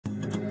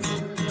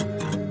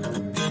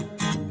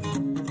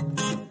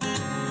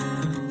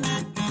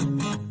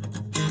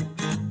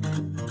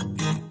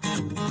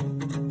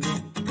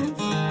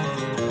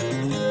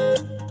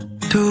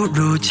突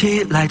如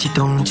其来激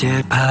动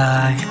节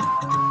拍，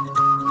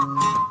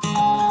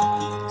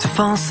在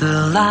放肆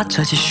拉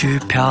扯继续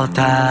飘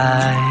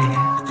带，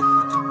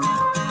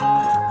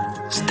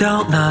撕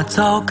掉那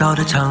糟糕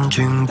的场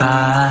均白，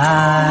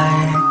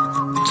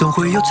总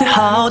会有最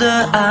好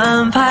的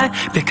安排，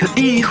别刻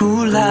意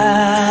胡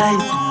来。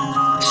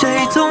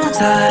谁总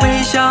在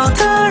微笑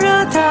的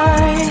热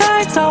带，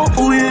再造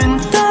乌云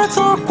的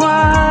作怪，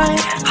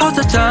好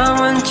在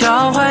站稳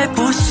脚踝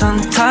不算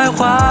太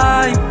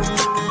坏。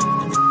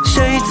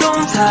谁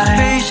总在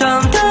悲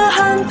伤的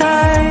寒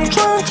带，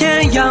撞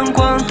见阳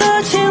光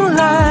的青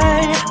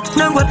睐，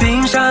难怪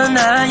冰山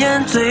难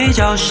掩嘴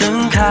角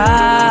盛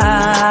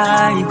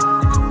开。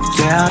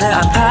最好的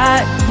安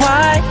排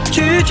 ，Why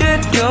拒绝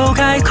丢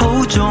开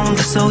口中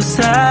的 so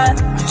sad？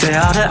 最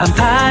好的安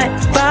排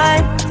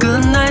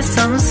 ，Bye，Good night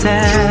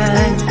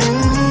sunset。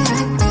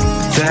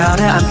最好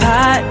的安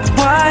排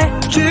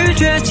 ，Why 拒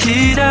绝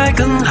期待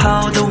更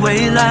好的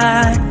未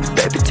来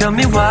 ？Baby tell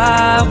me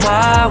why，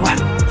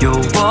有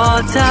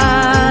我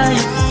在。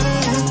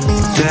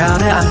最好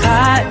的安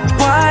排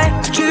 ，Why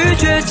拒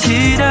绝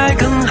期待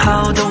更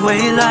好的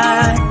未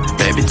来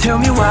 ？Baby tell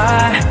me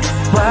why，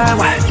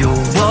有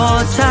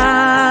我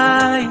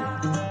在。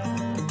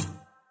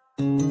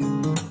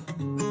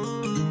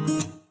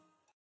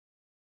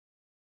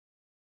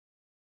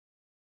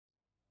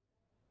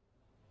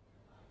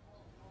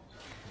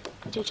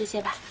就这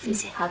些吧，谢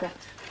谢。好的，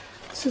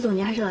苏总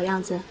您还是老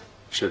样子。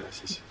是的，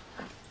谢谢。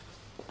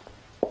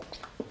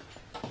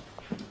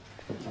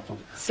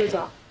苏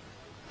总，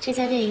这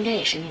家店应该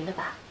也是您的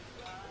吧？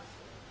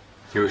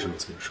你为什么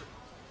这么说？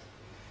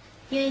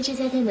因为这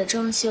家店的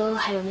装修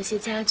还有那些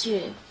家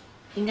具，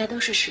应该都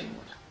是实木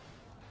的。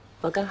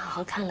我刚好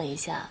好看了一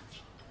下，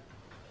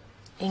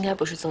应该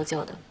不是做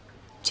旧的，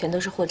全都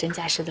是货真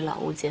价实的老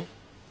物件。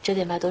这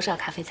得卖多少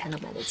咖啡才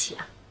能买得起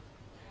啊？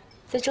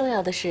最重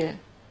要的是，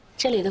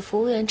这里的服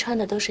务员穿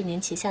的都是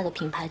您旗下的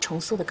品牌重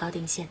塑的高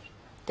定线，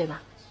对吗？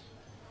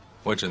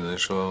我只能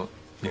说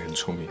你很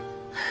出名。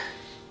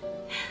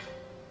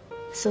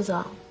苏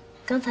总，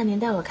刚才您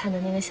带我看的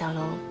那个小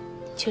楼，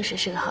确实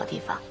是个好地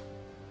方。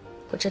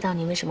不知道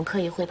您为什么刻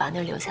意会把那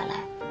儿留下来，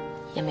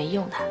也没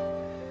用它，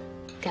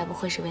该不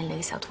会是为了那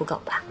个小土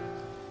狗吧？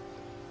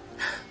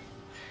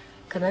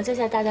可能就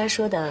像大家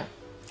说的，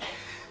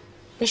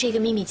那是一个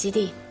秘密基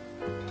地。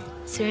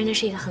虽然那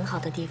是一个很好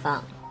的地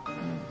方，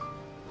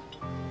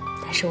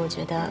但是我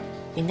觉得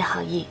您的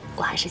好意，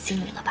我还是心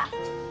领了吧。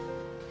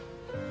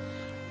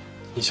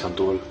你想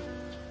多了，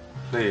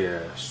那也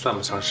算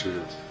不上是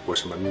我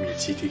什么秘密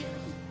基地，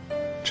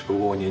只不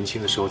过我年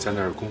轻的时候在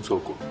那儿工作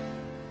过，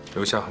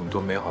留下很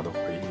多美好的回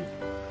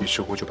忆，于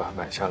是乎就把它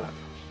买下来了。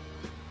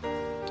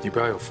你不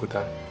要有负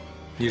担，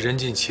你人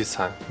尽其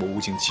才，我物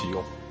尽其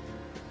用，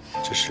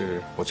这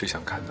是我最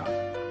想看到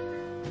的。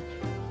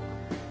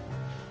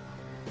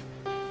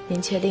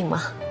您确定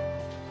吗？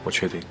我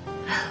确定。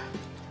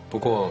不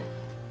过，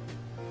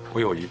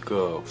我有一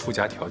个附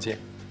加条件。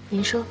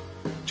您说。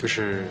就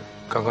是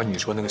刚刚你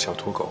说那个小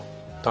土狗，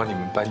当你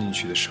们搬进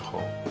去的时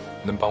候，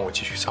能帮我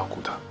继续照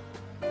顾它？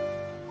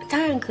当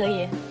然可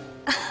以。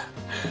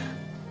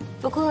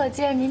不过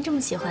既然您这么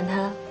喜欢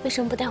它，为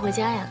什么不带回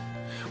家呀？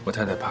我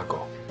太太怕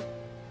狗。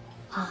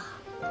啊。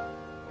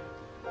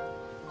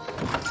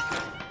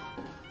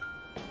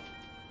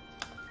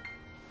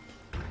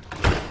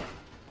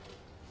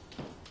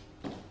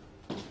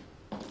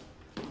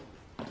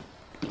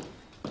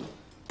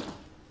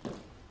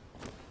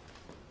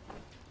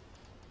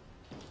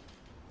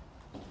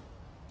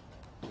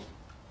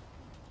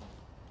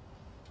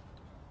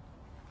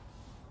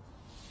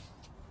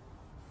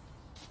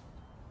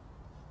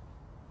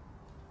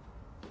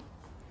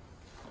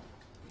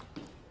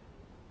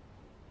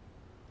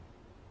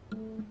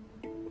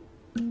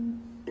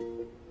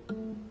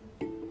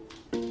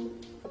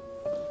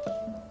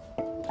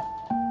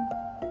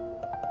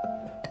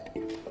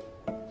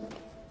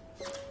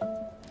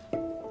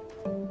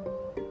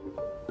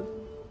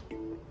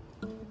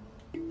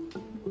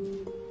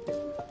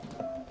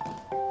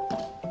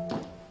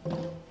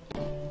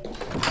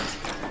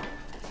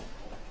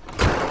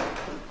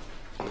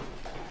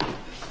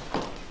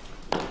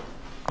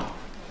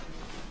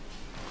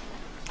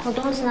我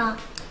东西呢？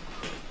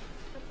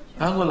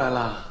搬过来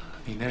了。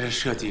你那是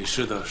设计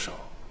师的手，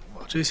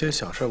我这些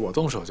小事我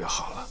动手就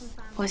好了。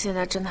我现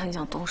在真的很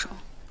想动手。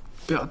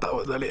不要打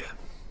我的脸。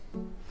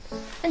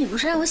那你不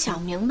是让我想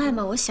明白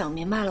吗？我想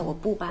明白了，我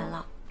不搬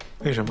了。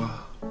为什么？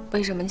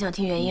为什么？你想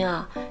听原因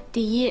啊？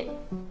第一，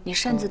你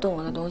擅自动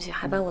我的东西，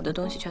还把我的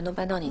东西全都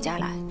搬到你家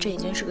来，这已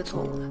经是个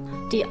错误了。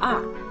第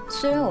二，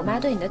虽然我妈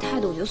对你的态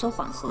度有所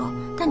缓和，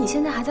但你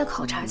现在还在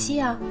考察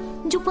期啊，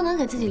你就不能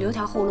给自己留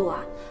条后路啊？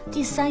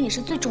第三，也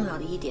是最重要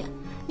的一点，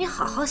你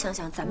好好想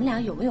想，咱们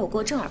俩有没有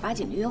过正儿八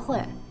经的约会？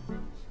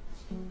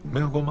没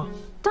有过吗？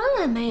当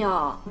然没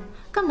有。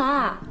干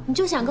嘛？你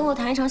就想跟我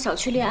谈一场小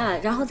区恋爱，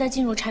然后再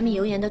进入柴米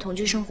油盐的同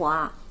居生活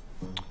啊？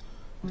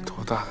多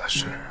大的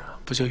事啊，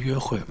不就约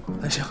会吗？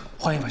那行，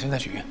换衣服，现在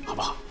去约，好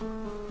不好？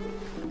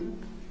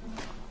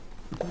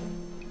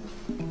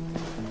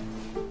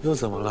又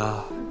怎么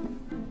了？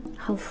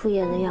很敷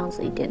衍的样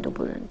子，一点都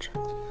不认真。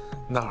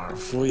哪儿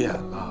敷衍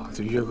了？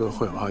就约个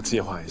会，我要计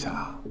划一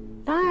下。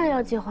当然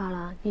要计划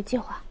了，你计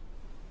划。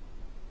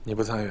你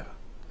不参与？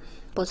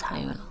不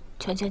参与了，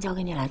全权交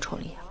给你来处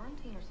理。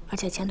而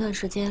且前段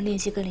时间练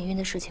习跟林韵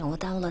的事情，我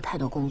耽误了太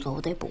多工作，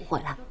我得补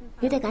回来。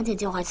你得赶紧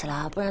计划起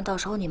来，不然到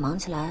时候你忙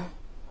起来，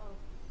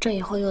这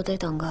以后又得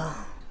等个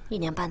1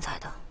年半载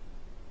的。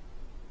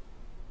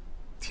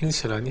听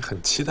起来你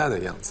很期待的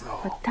样子哦。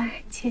我当然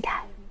期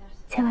待，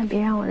千万别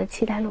让我的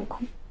期待落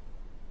空。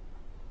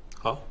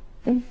好。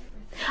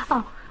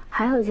哦，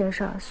还有一件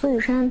事，苏雨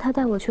山他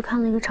带我去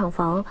看了一个厂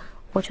房，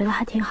我觉得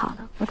还挺好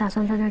的，我打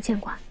算在那儿建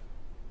馆。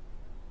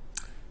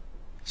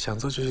想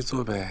做就去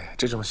做呗，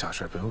这种小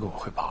事不用跟我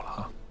汇报了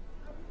啊。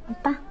好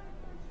吧，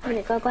那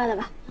你乖乖的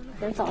吧，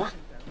先走了。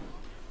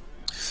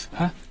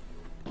哎，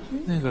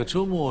那个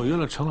周末我约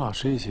了陈老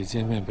师一起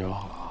见面，表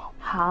好了啊。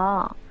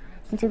好，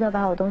你记得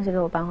把我东西给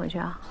我搬回去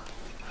啊。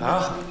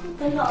啊，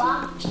先走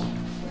了。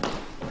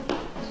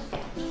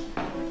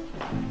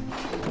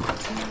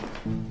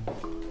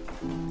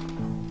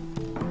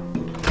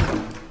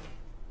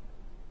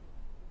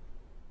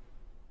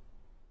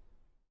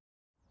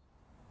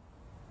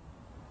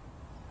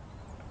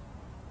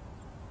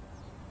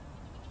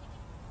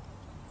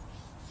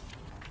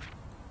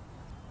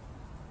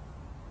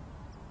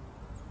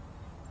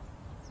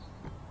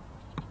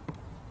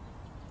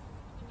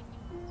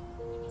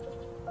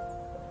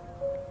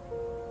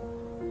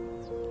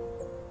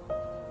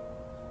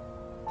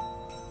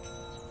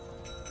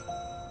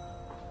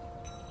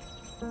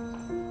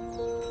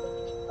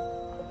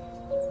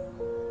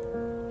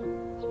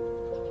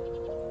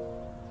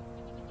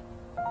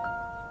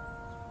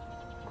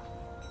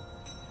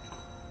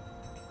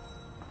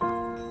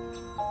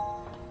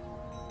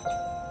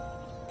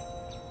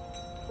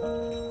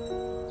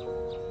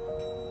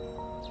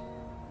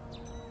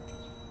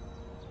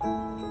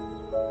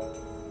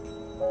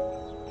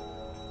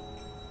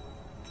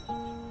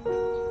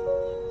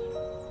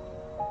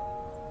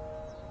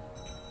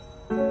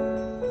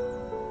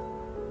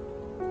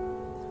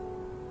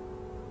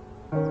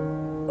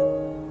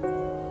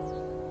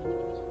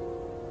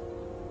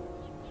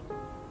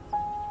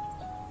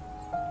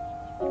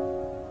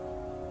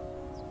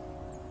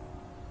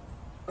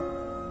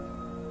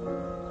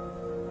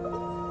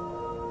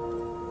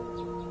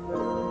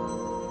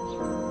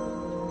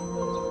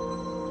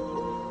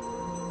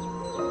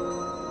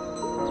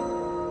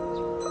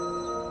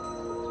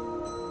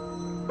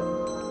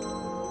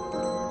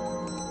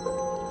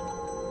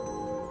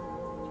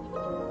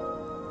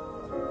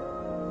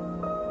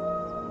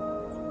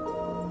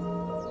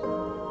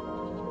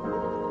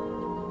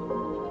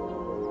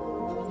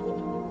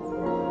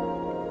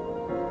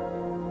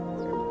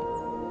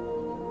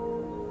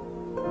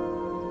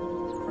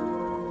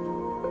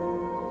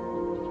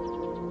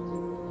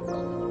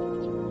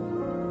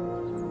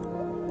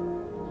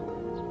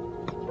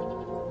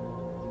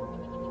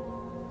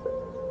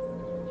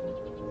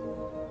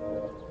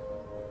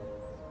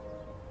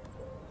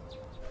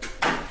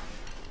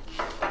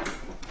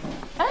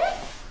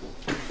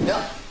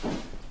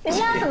人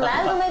家怎么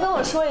来都没跟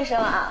我说一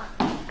声啊？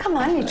干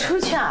嘛你出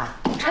去啊？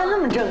穿那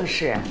么正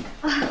式？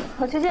啊，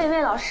我去见一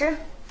位老师。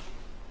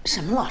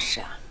什么老师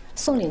啊？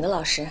宋凛的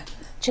老师，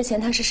之前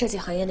他是设计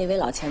行业的一位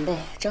老前辈，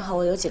正好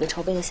我有几个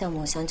筹备的项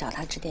目，想找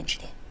他指点指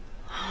点。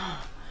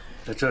啊，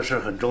这事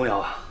很重要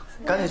啊，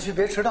赶紧去，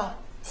别迟到。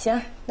行，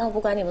那我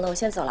不管你们了，我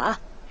先走了啊。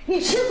你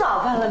吃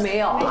早饭了没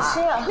有啊？没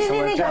吃啊。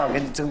我正好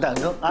给你蒸蛋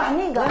羹啊。把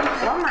那个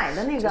我买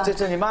的那个，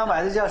这你妈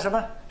买的叫什么？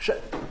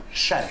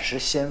膳食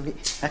纤维。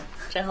哎，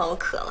正好我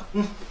渴了。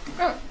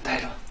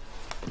带着。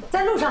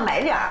在路上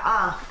买点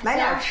啊，买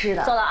点吃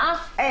的。走了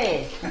啊。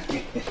哎。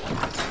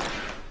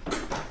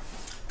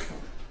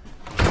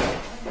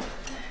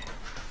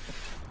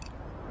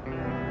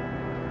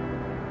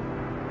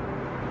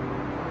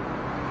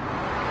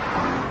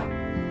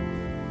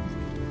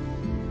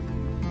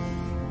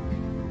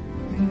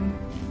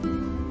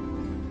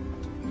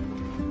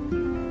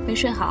没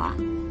睡好啊？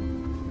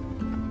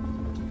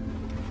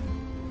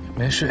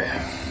没睡。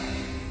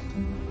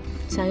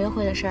想约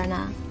会的事儿呢？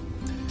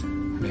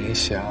没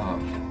想。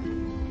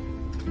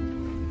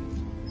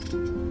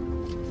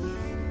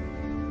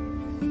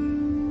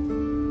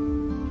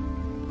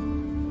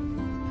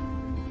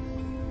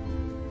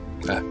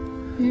哎，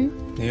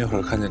你一会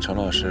儿看见陈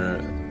老师，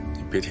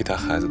你别提他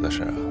孩子的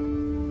事啊。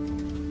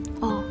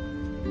哦。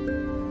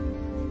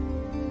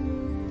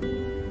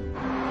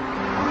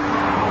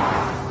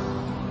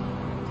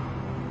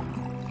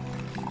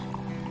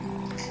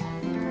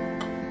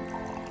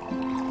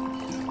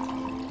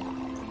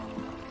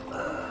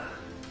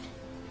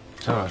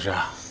张老师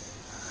啊，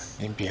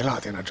您别老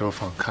盯着周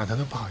放看，他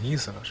都不好意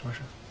思了，是不是？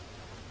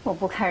我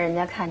不看人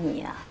家看你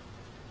呀，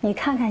你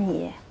看看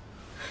你，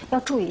要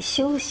注意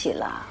休息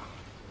了。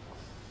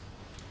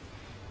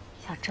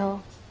小周，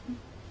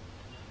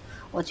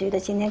我觉得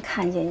今天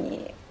看见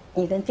你，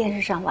你跟电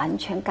视上完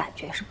全感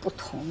觉是不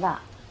同的。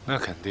那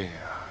肯定呀，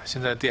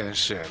现在电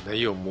视那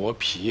又磨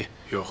皮，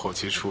又后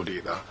期处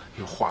理的，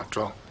又化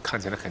妆，看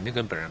起来肯定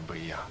跟本人不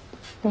一样。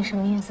你什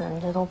么意思？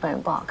你觉得我本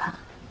人不好看？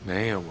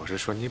没有，我是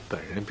说你本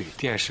人比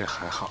电视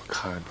还好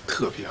看，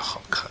特别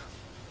好看。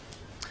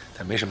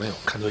但没什么用，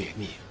看多也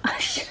腻。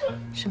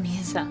什么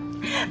意思啊？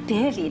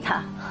别理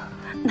他，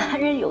男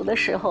人有的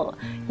时候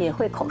也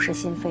会口是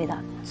心非的，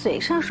嘴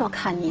上说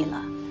看腻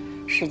了，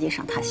实际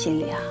上他心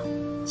里啊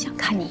想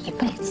看你一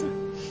辈子，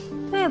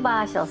对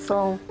吧，小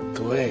松？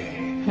对。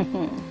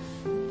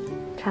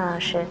陈老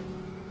师，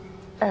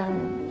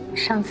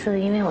上次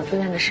因为我住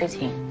院的事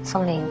情，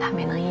松林他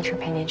没能一直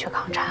陪您去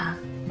考察，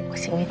我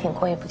心里挺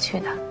过意不去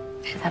的，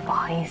实在不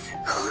好意思。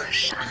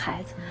傻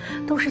孩子，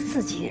都是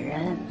自己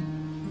人。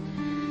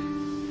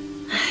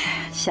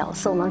哎，小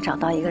宋能找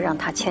到一个让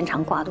他牵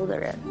肠挂肚的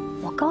人，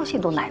我高兴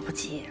都来不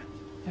及。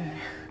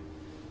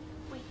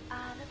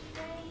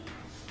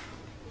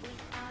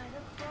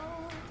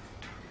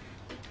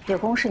有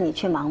公事你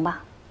去忙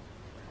吧，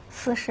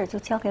私事就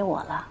交给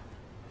我了。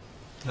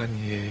那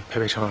你陪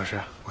陪陈老师，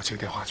我接个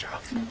电话去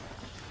啊。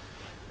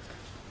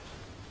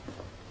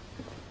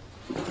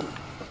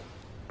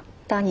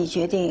当你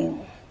决定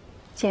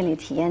建立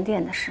体验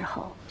店的时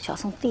候，小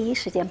宋第一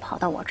时间跑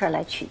到我这儿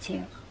来取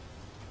经。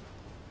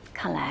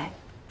看来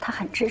他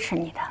很支持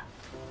你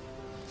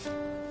的。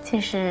其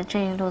实这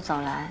一路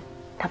走来，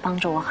他帮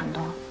助我很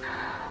多，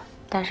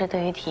但是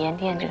对于体验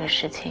店这个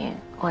事情，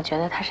我觉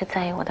得他是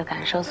在意我的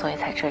感受，所以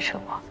才支持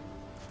我。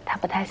他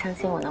不太相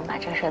信我能把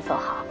这事做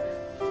好。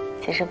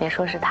其实别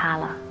说是他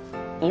了，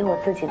以我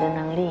自己的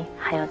能力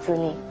还有资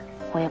历，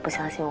我也不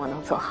相信我能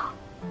做好。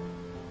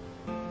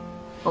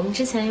我们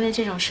之前因为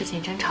这种事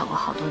情争吵过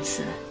好多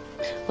次，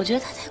我觉得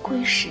他太过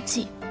于实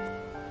际，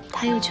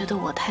他又觉得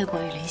我太过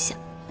于理想。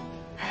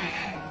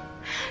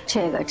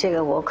这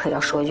个我可要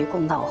说一句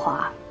公道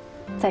话，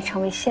在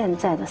成为现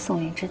在的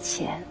宋云之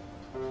前，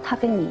他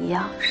跟你一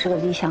样是个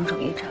理想主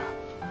义者。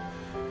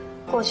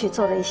过去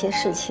做的一些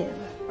事情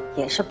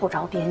也是不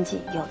着边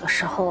际，有的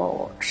时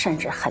候甚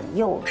至很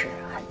幼稚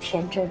很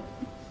天真。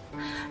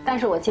但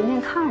是我今天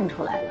看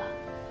出来了，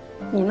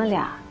你们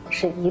俩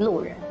是一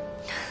路人。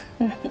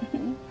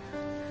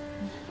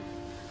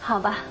好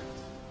吧，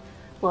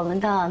我们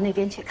到那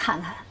边去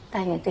看看，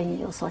但愿对你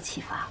有所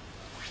启发。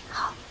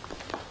好，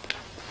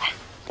来，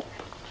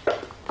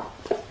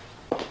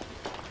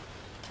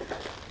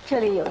这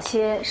里有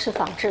些是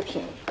仿制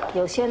品，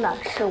有些呢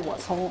是我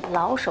从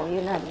老手艺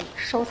那里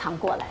收藏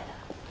过来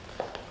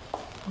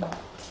的。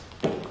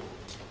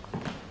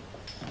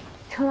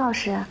陈老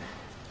师，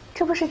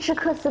这不是知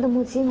客司的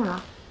木屐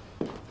吗？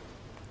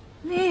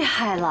厉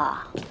害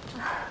了，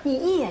你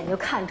一眼就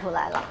看出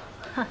来了。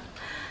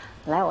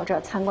来我这儿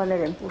参观的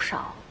人不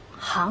少，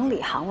行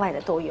里行外的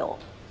都有。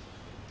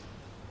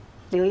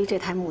留意这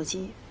台木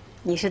屐，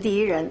你是第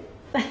一人。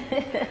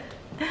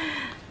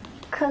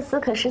克斯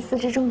可是丝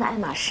织中的爱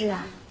马仕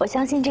啊！我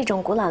相信这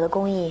种古老的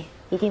工艺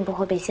一定不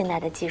会被现代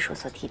的技术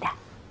所替代。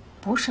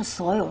不是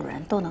所有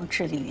人都能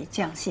致力于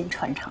匠心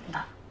传承的。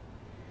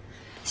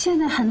现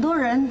在很多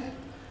人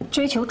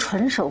追求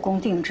纯手工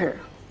定制，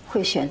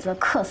会选择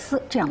缂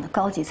丝这样的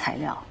高级材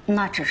料，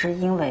那只是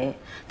因为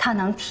它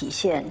能体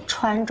现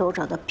穿着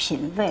者的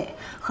品味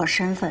和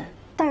身份，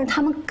但是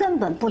他们根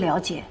本不了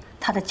解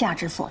它的价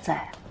值所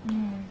在。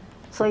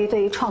所以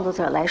对于创作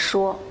者来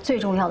说，最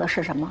重要的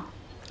是什么？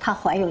他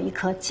怀有一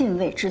颗敬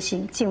畏之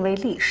心，敬畏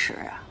历史。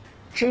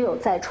只有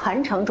在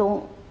传承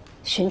中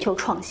寻求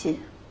创新。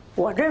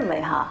我认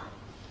为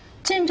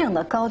真正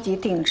的高级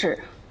定制，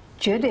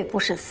绝对不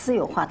是私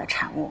有化的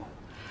产物，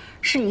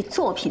是以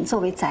作品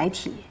作为载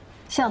体，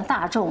向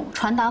大众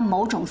传达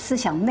某种思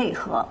想内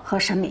核和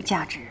审美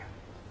价值。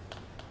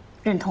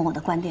认同我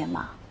的观点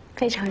吗？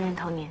非常认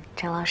同您，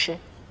陈老师。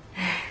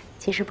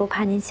其实不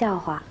怕您笑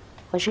话，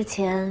我之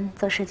前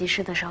做设计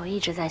师的时候一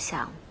直在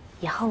想，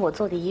以后我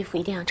做的衣服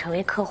一定要成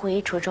为客户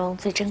衣橱中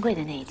最珍贵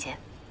的那一件。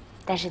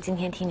但是今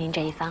天听您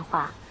这一番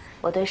话，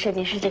我对设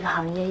计师这个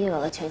行业又有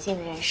了全新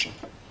的认识。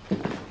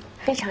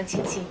非常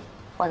庆幸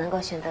我能够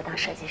选择当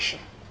设计师。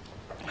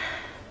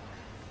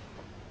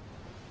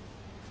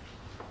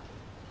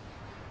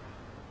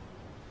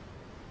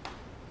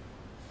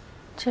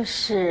这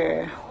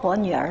是我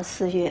女儿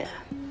4月，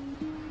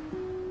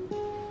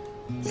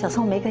小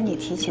宋没跟你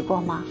提起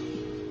过吗？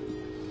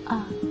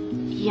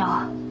有，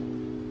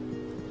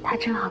她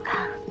真好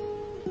看。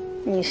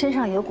你身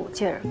上有股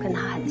劲儿，跟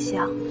她很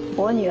像。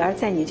我女儿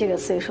在你这个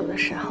岁数的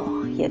时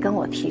候，也跟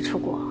我提出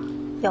过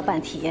要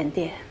办体验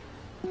店。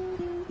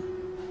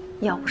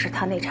要不是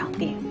她那场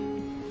病，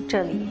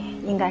这里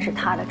应该是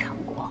她的成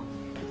果。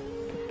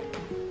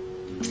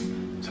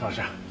陈老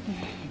师，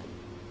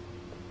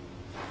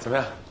怎么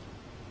样？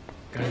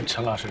跟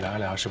陈老师聊一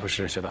聊，是不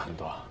是学到很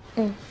多？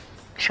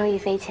受益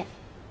匪浅。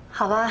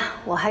好吧，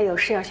我还有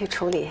事要去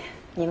处理，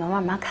你们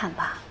慢慢看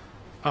吧。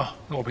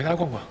那我陪他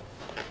逛逛。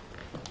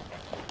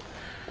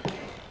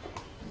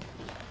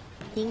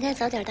你应该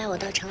早点带我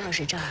到陈老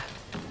师这儿，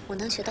我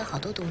能学到好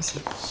多东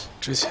西。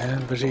之前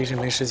不是一直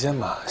没时间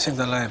嘛，现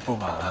在来也不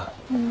晚了。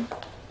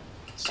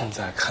现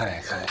在看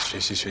一看，学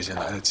习学习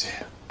来得及。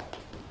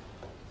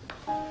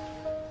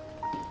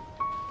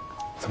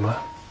怎么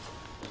了？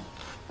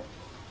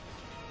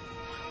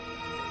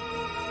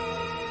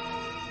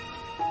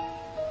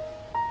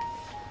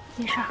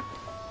没事儿，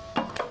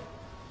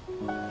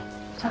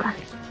走吧。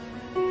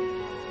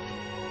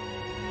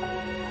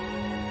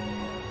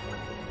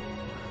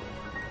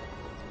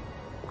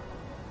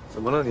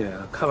怎么了你？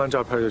看完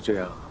照片就这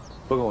样，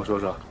不跟我说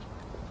说？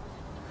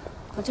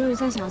我就是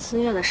在想4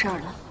月的事儿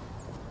呢，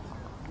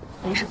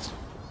没什么。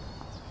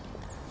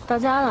到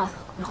家了，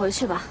你回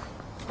去吧，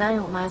答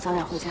应我妈早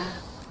点回家。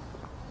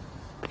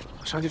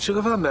上去吃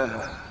个饭呗。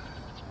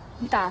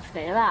你打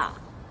肥了？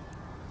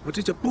我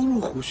这叫不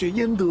入虎穴，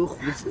焉得虎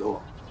子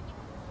哦。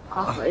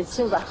好，回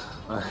去吧。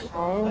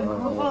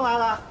凤来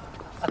了。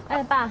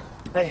哎，爸。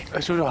哎，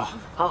叔叔，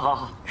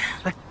好，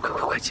哎，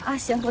快进啊，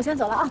行，我先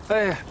走了啊。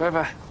哎，拜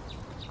拜。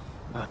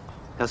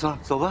小宋，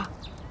走吧。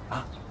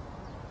啊，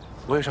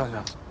我也上去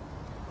啊。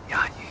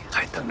呀，你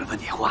还等着问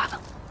你话呢。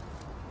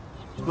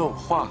问我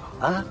话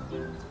啊？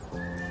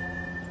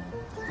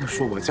那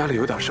说我家里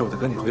有点事，我得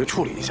跟你回去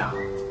处理一下。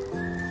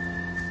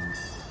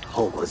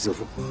后果自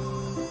负。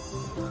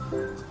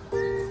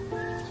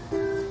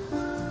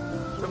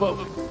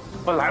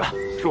我来了，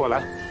是我来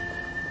了。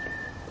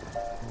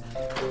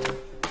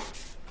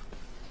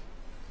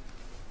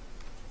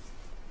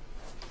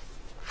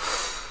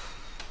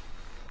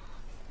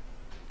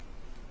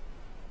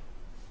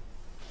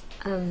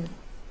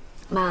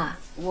妈，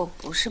我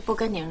不是不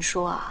跟您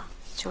说啊，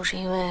就是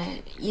因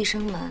为医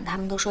生们他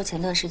们都说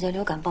前段时间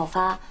流感爆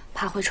发，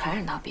怕会传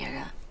染到别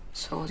人，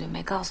所以我就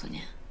没告诉您。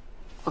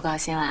不高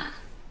兴啦？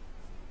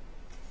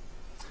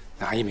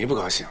那阿姨没不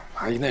高兴，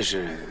阿姨那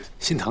是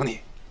心疼你，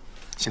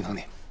心疼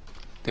你，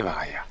对吧，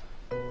阿姨啊？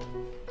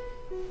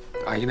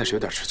阿姨那是有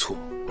点吃醋。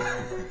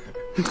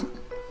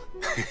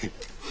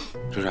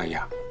叔叔阿姨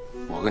啊，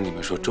我跟你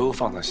们说，周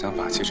放的想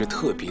法其实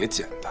特别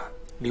简单。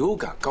流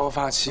感高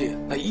发期，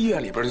那医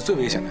院里边是最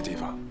危险的地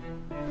方。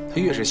他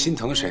越是心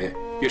疼谁，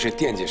越是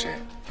惦记谁，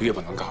就越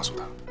不能告诉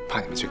他，怕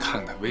你们去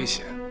看他危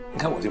险。你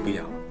看我就不一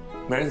样，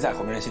没人在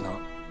乎，没人心疼，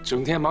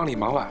整天忙里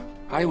忙外。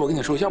阿姨，我跟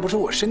你说，要不是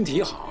我身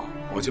体好，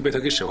我就被他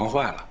给使唤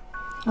坏了。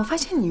我发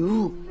现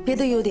你别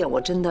的优点我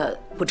真的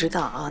不知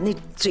道啊，那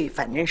嘴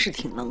反正是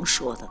挺能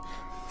说的，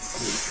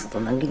死都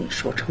能给你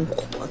说成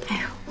活的。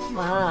哎呦，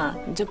妈，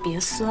你就别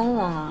酸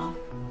了。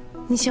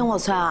你嫌我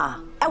酸啊？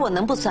哎，我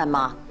能不酸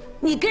吗？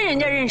你跟人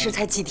家认识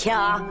才几天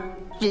啊，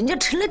人家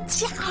成了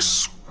家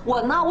属，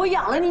我呢，我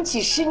养了你几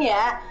10年，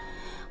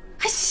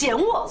还嫌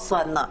我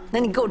酸呢？那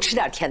你给我吃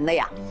点甜的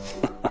呀。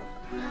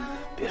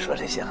别说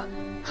这些了，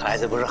孩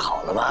子不是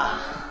好了吗？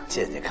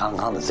健健康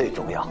康的最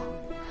重要。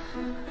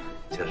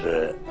就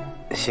是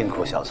辛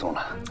苦小宋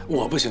了。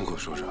我不辛苦，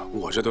叔叔，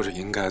我这都是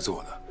应该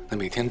做的。那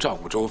每天照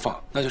顾周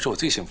放，那就是我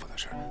最幸福的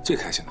事，最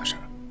开心的事，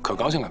可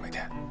高兴了每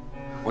天。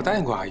我答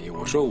应过阿姨，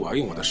我说我要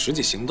用我的实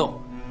际行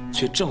动，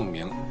去证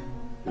明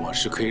我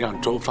是可以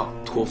让周放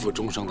托付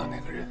终生的那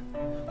个人。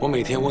我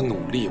每天我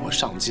努力，我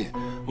上进，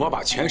我要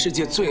把全世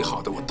界最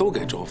好的我都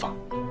给周放。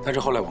但是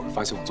后来我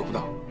发现我做不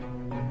到。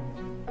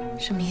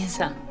什么意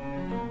思啊？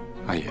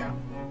阿姨，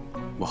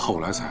我后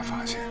来才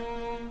发现，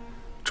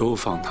周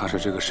放他是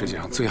这个世界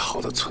上最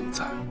好的存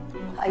在。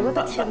哎呦我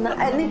的天哪！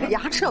哎，那个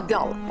牙齿要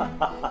掉了。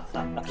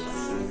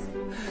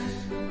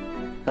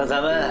那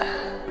咱们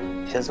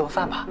先做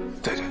饭吧。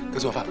对，该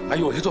做饭了。阿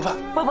姨，我去做饭。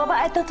不，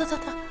哎，等，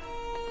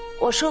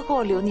我说过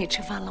我留你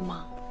吃饭了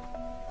吗？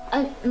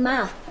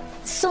妈，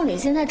宋礼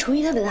现在厨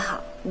艺特别的好，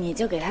你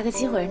就给他个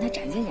机会，让他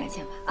展现吧。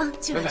啊，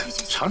去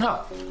尝尝，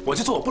我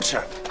去做，我不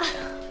吃。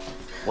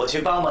我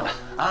去帮帮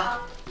他啊。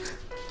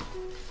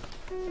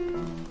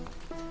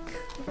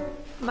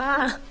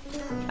妈，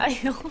哎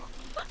呦，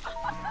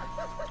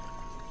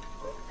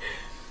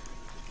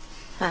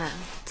妈，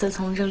自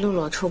从这露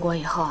露出国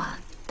以后啊，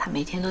她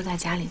每天都在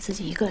家里自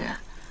己一个人。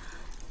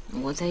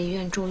我在医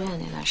院住院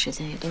那段时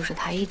间，也都是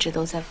她一直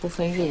都在不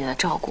分日夜的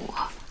照顾我。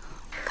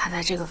看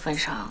在这个份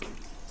上，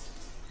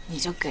你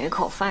就给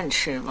口饭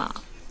吃嘛。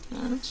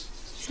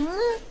行了。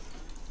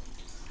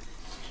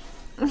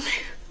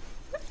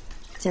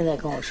现在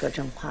跟我说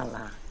真话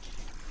了，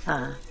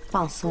啊，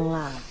放松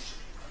啦，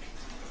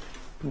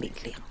没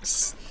良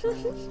心。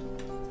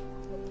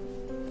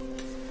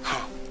嗨，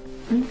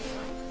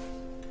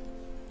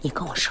你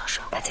跟我说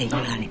说，他在医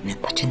院里面，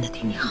他真的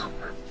对你好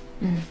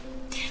吗？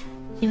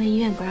因为医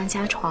院不让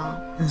加床，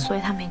所以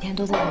他每天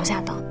都在楼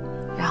下等，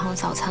然后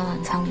早餐、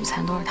晚餐、午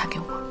餐都是他给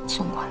我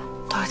送过来，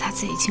都是他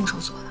自己亲手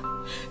做的。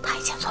他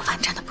以前做饭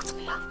真的不怎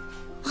么样，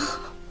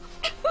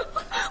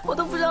我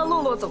都不知道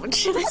露露怎么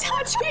吃得下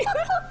去。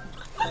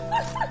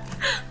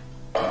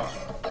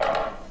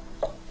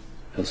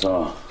小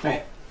宋，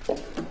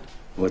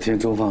我听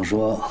周放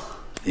说，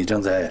你正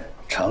在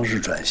尝试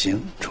转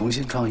型，重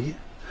新创业，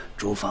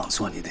周放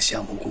做你的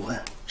项目顾问。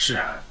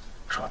是，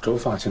说周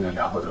放现在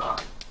了不得，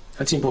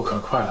他进步可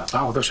快了，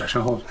把我都甩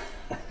身后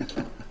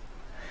腿。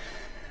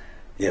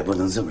也不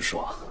能这么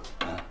说，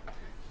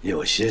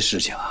有些事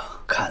情啊，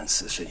看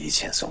似是一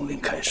切从零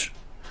开始，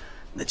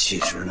那其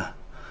实呢，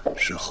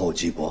是厚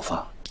积薄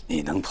发。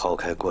你能抛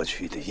开过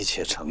去的一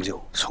切成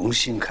就，重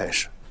新开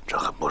始，这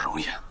很不容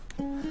易啊。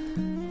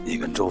你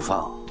跟周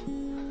放，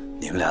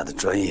你们俩的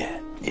专业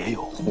也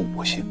有互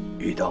补性，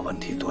遇到问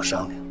题多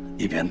商量，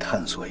一边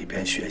探索一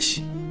边学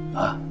习，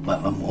啊，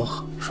慢慢磨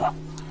合。叔，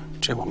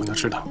这我们都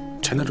知道，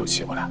沉得住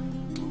气，我俩。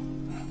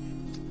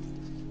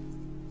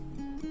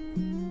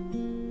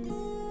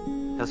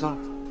小宋，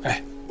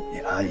哎，你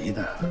阿姨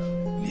呢？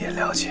你也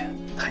了解，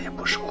她也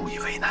不是故意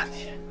为难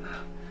你，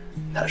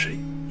她是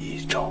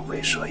一朝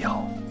未蛇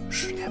咬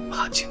，10年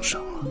怕井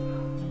绳了，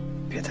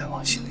别太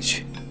往心里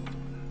去。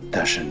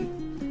但是，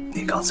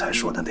你刚才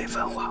说的那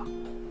番话，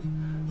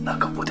那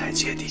可不太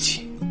接地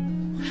气，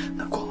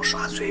那光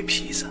耍嘴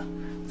皮子，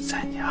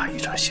在你阿姨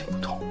这儿行不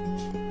通，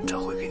这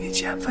会给你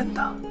减分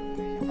的。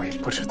我也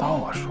不知道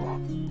啊，叔。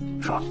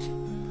说，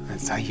那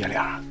咱爷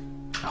俩，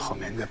那后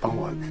面再帮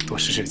我多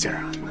使使劲儿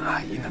啊。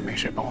阿姨那没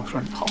事帮我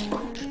说好。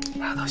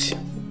那倒行，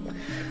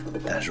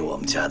但是我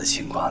们家的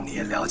情况你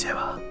也了解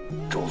吧？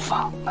周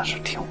放那是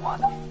听我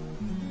的，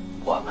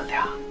我们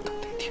俩都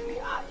得听你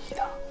阿姨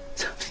的。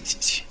这么一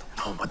气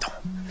懂不懂？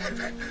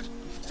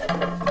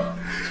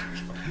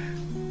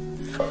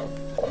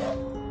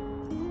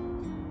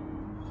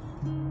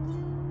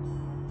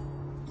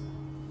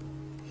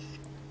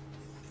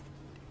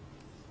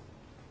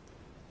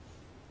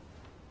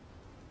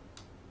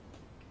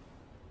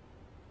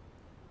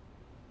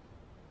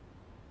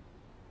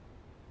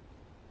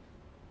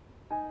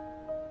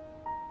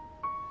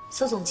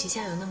苏总旗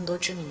下有那么多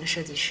知名的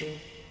设计师，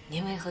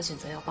您为何选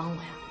择要帮我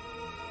呀？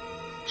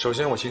首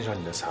先，我欣赏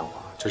你的才华，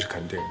这是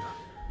肯定的。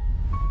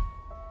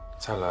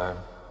再来，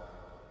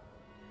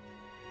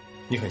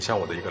你很像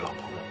我的一个老朋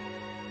友，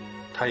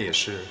他也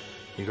是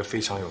一个非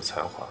常有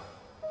才华、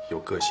有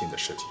个性的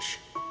设计师。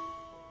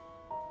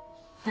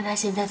那他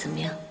现在怎么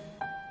样？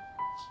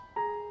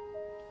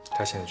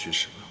他现在去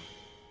世了。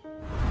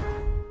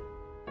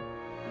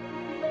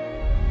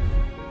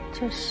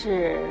这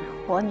是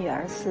我女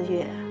儿4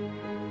月。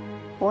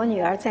我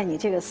女儿在你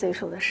这个岁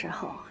数的时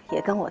候，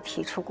也跟我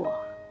提出过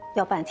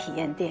要办体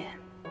验店。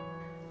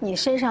你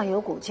身上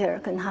有股劲儿，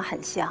跟她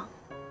很像。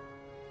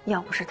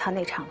要不是她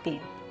那场病，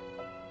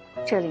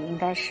这里应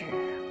该是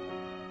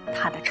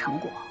她的成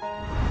果。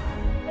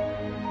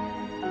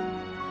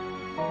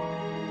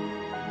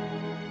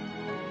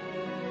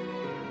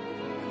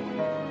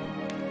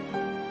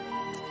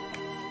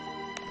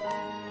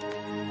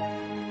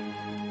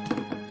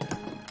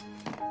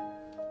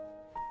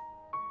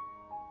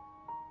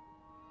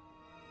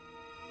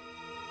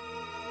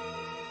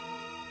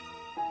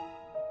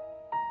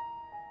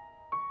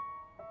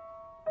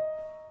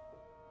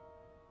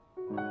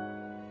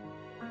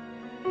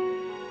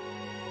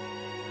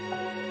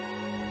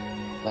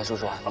来，叔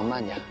叔，您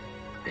慢点。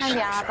慢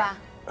点啊，爸。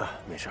啊，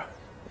没事。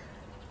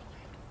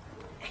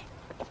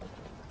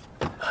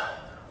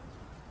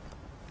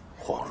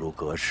恍如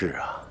隔世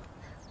啊！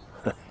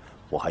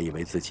我还以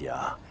为自己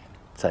啊，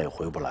再也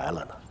回不来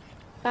了呢。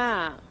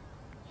爸，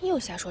你又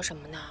瞎说什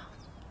么呢？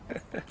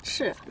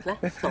是，来，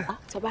走吧，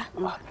走吧。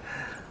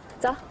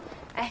走。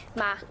哎，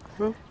妈，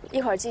一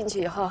会儿进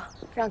去以后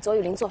让左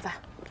雨林做饭，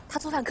她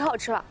做饭可好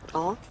吃了。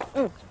哦，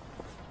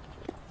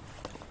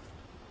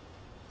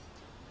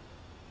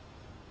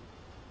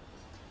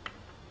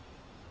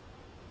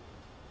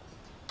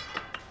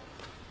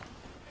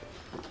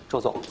周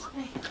总，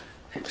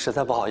实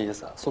在不好意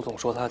思，苏总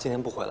说他今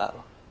天不回来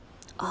了。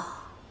哦，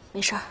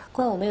没事儿，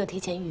怪我没有提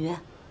前预约。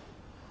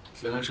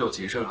原来是有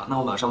急事啊，那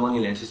我马上帮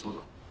您联系苏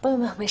总。不用，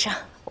没事儿，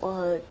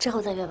我之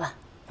后再约吧。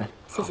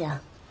谢谢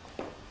啊。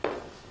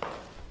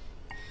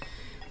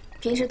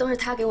平时都是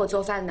他给我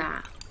做饭的。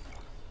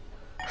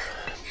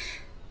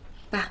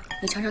爸，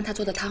你尝尝他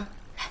做的汤。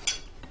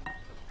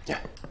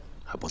哎，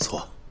还不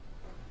错。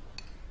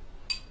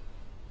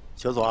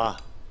小左啊，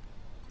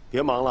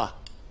别忙了，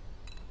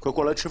快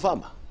过来吃饭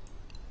吧。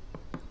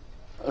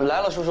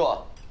来了，叔叔。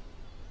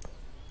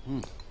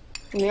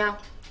怎么样？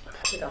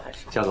味道还是。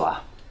小左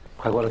啊，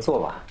快过来坐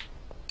吧。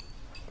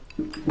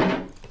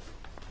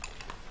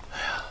哎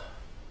呀，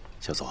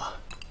小左啊，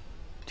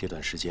这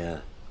段时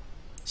间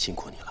辛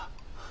苦你了。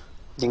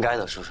应该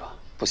的，叔叔，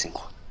不辛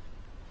苦。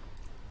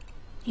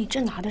你这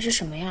拿的是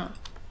什么呀？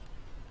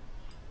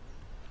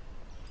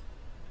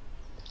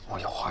我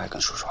有话要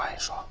跟叔叔阿姨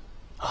说。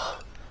啊，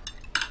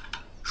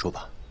说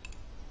吧。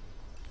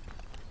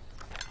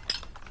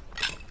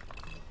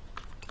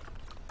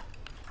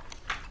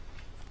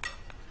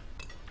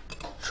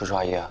叔叔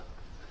阿姨，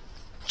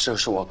这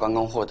是我刚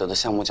刚获得的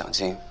项目奖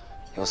金，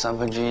有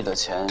1/3的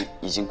钱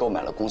已经购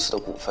买了公司的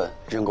股份，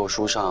认购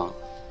书上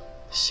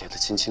写的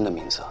青青的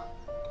名字。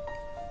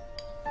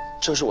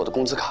这是我的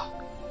工资卡，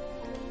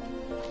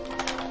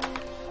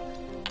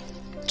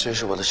这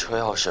是我的车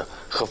钥匙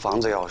和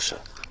房子钥匙，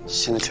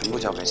现在全部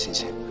交给青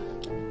青。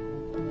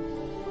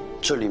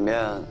这里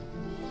面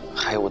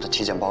还有我的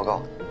体检报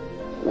告，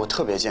我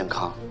特别健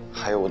康，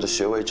还有我的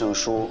学位证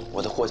书、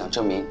我的获奖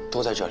证明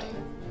都在这里。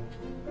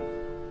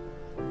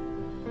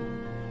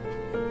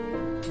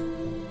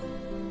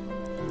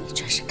你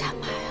这是干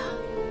嘛呀？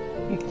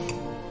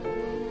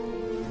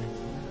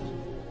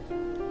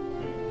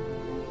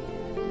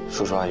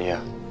叔叔阿姨，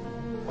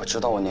我知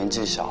道我年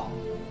纪小，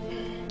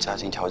家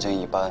庭条件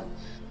一般，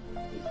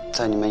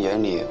在你们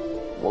眼里，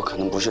我可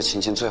能不是晴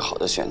晴最好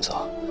的选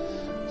择。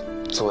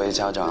作为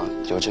家长，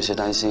有这些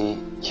担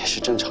心也是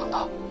正常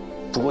的。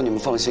不过你们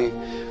放心，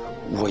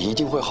我一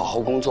定会好好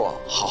工作，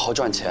好好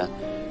赚钱，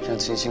让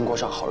晴晴过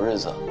上好日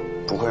子，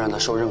不会让她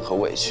受任何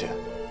委屈。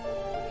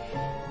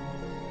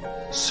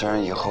虽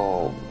然以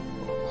后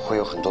会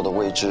有很多的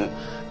未知，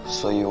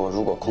所以我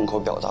如果空口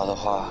表达的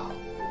话，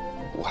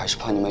我还是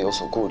怕你们有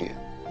所顾虑，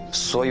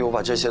所以我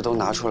把这些都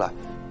拿出来，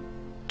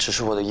只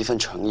是我的一份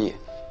诚意。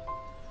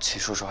请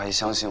叔叔阿姨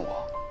相信我，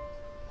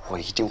我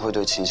一定会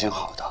对晴晴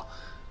好的，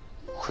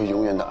会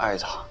永远的爱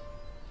她，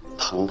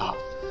疼她。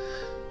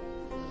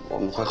我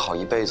们会好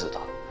一辈子的，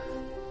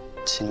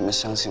请你们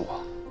相信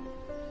我。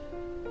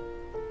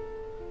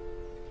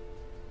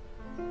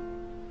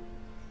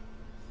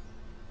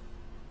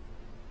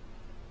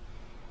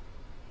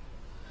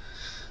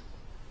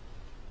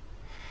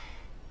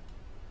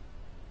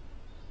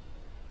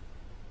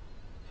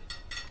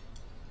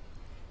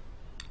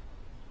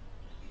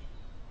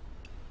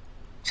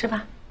吃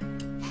吧，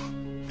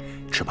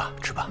吃吧，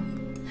吃吧，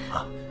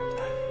啊！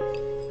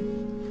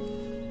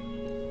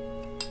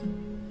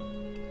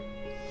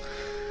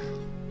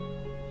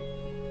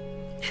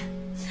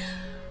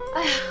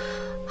哎呀，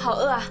好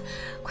饿啊！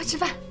快吃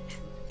饭。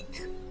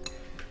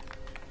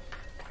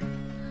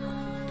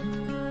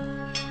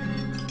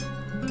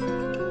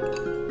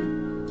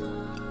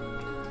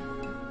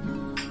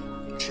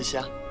吃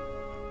虾。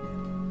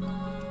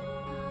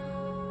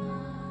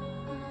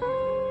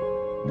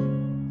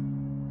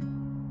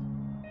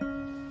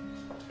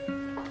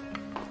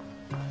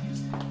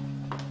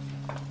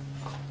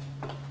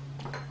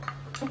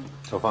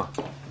小芳，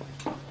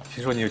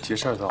听说你有急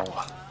事找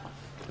我。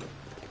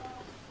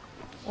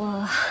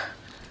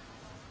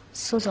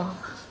苏总，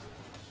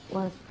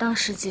我当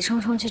时急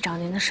匆匆去找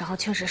您的时候，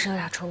确实是有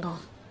点冲动，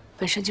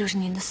本身就是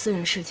您的私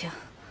人事情，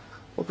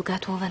我不该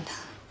多问的，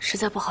实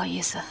在不好意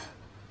思。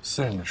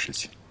私人的事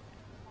情？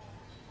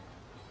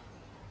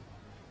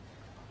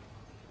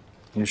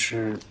你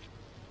是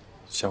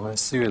想问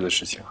4月的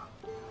事情啊？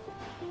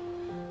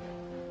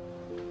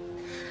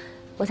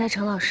我在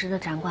陈老师的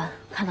展馆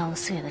看到了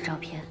4月的照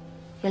片，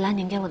原来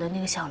您给我的那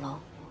个小楼，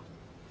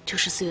就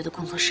是4月的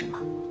工作室吗？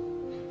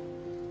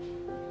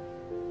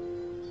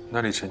那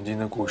里曾经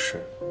的故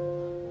事，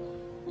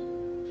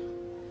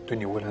对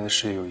你未来的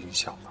事业有影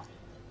响吗？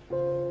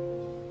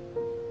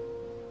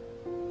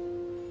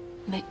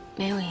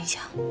没有影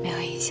响，没有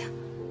影响。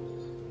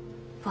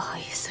不好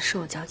意思，是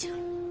我矫情了。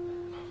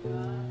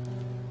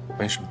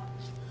没什么，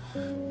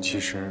其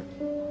实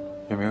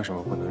也没有什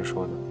么不能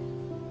说的。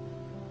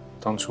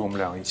当初我们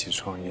两个一起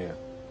创业，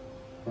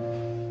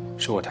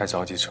是我太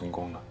着急成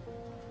功了，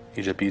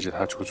一直逼着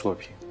他出作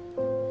品，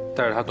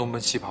带着他东奔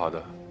西跑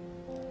的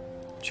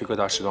去各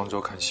大时装周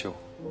看秀。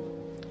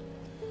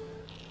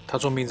他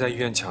重病在医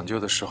院抢救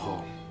的时候，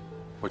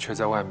我却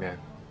在外面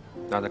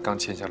拿着刚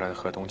签下来的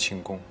合同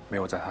庆功，没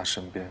有在他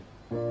身边，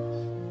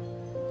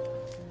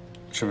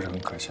是不是很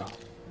可笑？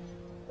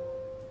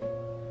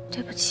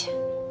对不起。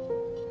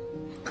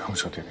不用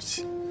说对不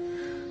起，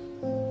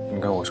应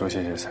该我说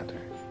谢谢才对。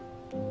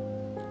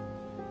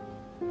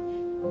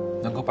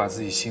能够把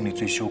自己心里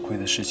最羞愧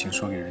的事情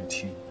说给人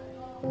听，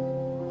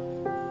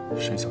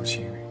深受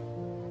幸运。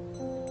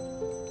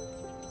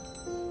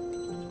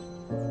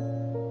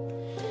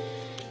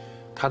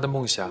他的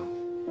梦想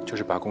就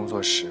是把工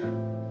作室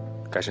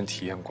改成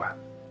体验馆，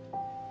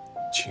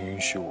请允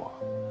许我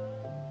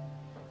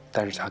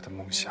带着他的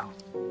梦想，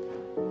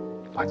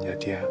把你的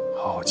店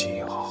好好经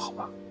营好，好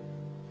吗？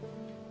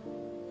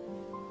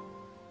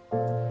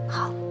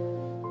好。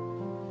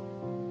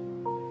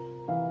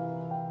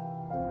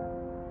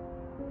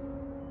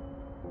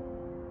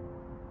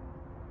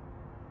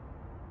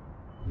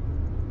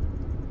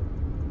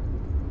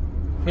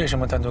为什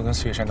么单独跟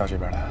苏雨山到这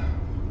边来？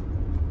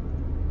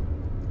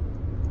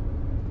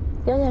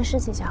有点事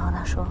情想和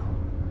他说。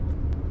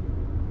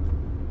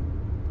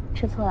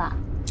吃醋了？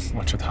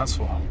我吃他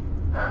醋。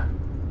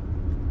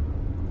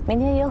明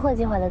天约会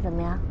计划的怎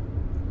么样？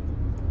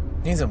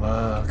你怎么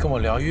跟我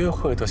聊约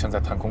会都像在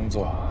谈工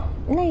作啊？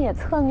那也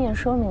侧面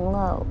说明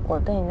了我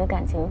对你的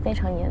感情非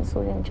常严肃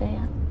认真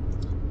呀。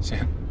行，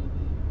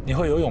你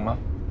会游泳吗？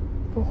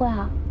不会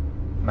啊。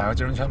买个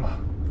救生圈吧。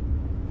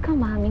干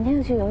嘛？明天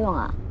就去游泳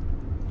啊？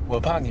我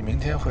怕你明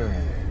天会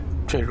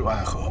坠入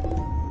爱河。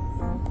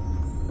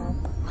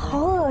好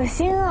恶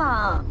心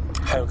啊！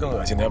还有更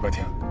恶心的，要不要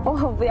听？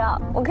我不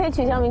要，我可以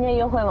取消明天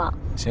约会吗？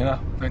行啊，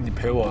那你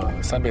陪我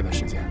3倍的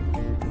时间。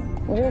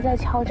你这是在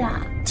敲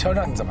诈？敲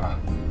诈你怎么了？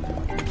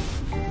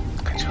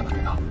看车呢，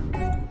别闹。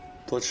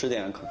多吃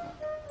点啊，可可。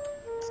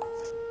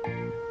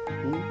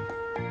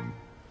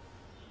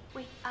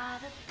喂，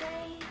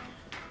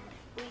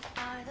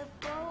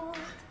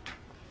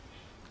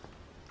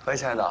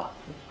亲爱的。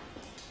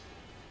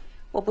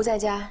我不在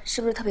家，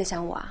是不是特别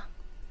想我啊？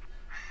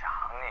想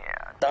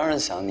你，当然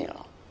想你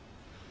了。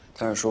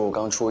但是叔叔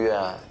刚出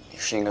院，你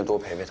是应该多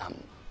陪陪他们。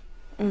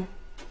嗯。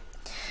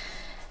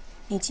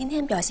你今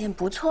天表现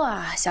不错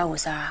啊，小武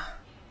三儿。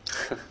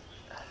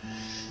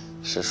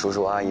是叔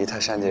叔阿姨太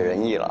善解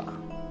人意了。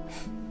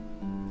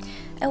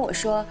哎，我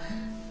说，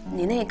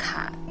你那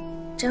卡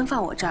真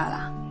放我这儿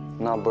了？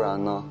那不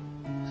然呢？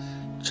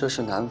这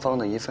是男方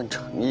的一份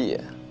诚意。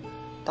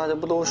大家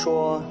不都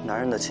说男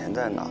人的钱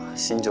在哪，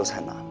心就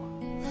在哪吗？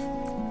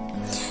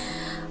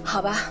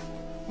好吧，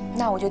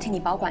那我就替你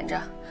保管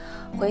着，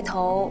回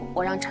头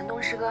我让陈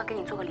东师哥给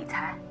你做个理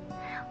财。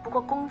不过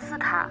公司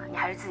卡你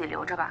还是自己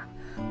留着吧，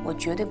我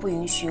绝对不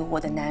允许我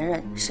的男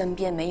人身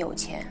边没有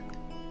钱，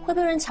会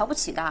被人瞧不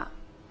起的。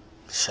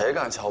谁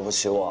敢瞧不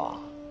起我？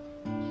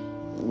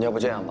要不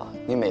这样吧，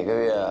你每个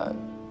月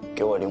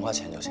给我零花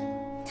钱就行。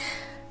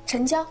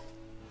成交。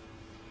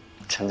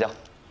成交。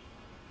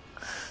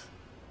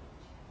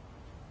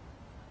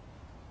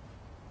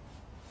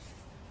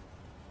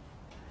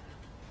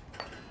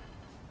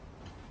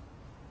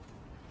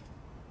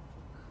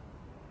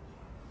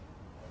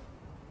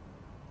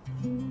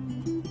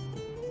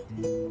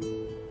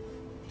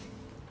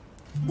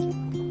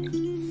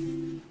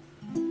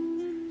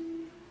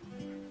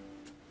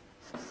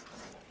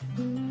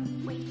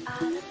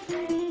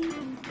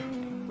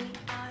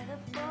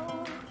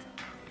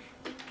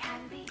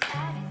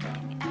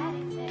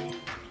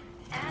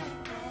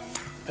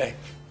哎，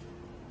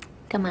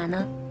干嘛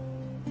呢？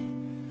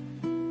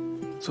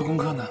做功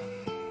课呢。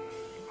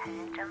很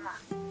认真吗？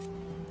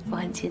我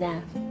很期待。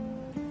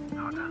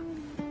好的，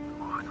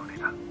我会努力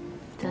的。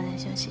早点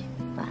休息，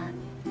晚安。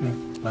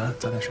晚安，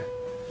早点睡。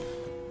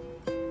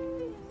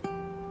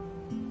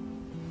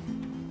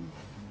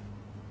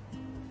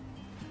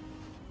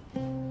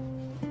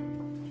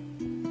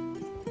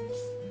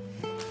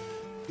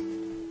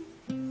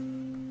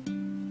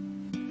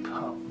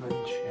泡温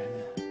泉。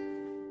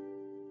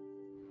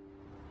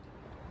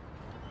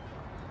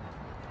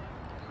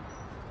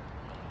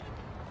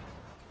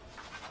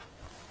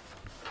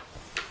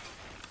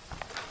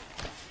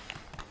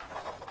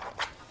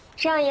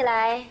这样一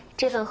来，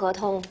这份合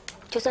同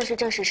就算是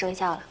正式生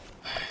效了。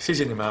谢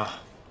谢你们啊。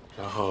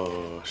然后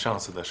上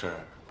次的事儿，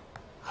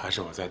还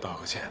是我再道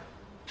个歉，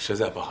实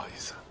在不好意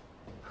思。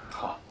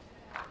好，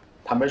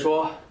坦白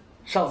说，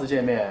上次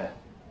见面，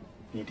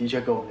你的确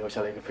给我们留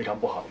下了一个非常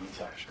不好的印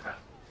象。是的，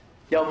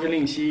要不是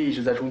令熙一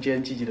直在中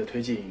间积极的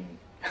推进，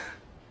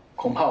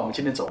恐怕我们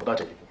今天走不到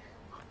这一步。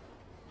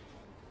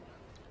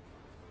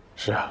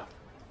是啊，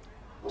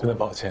真的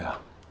抱歉啊，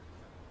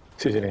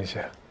谢谢林熙。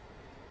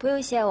不用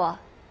谢我，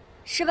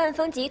是万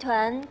丰集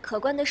团可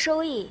观的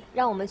收益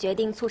让我们决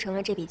定促成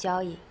了这笔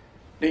交易。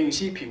令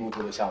熙评估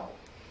过的项目，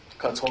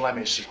可从来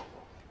没失手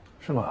过。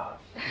是吗？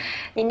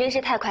您真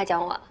是太夸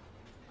奖我了。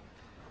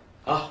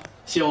好，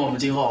希望我们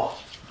今后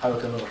还有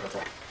更多的合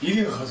作。一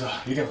定合作，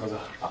一定合作。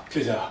好，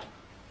谢谢啊。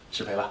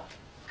失陪了。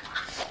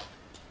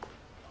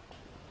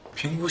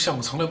评估项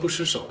目从来不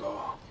失手的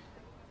哦。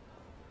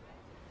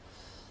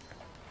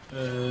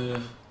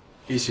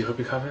一起喝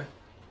杯咖啡。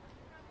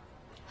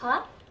好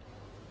啊。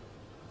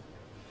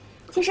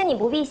其实你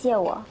不必谢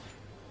我，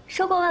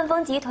收购万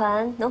丰集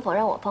团能否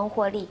让我方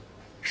获利，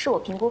是我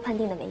评估判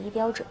定的唯一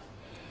标准，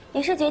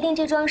也是决定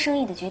这桩生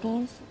意的决定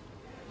因素。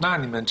那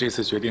你们这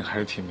次决定还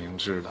是挺明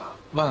智的。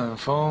万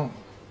丰，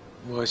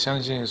我相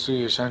信孙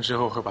玉山之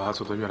后会把它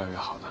做得越来越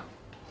好的。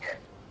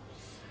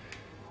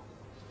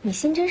你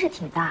心真是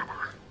挺大的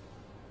啊！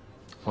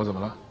我怎么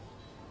了？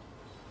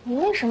你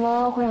为什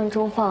么会让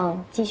周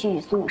放继续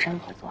与苏武山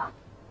合作啊？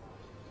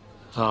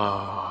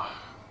啊，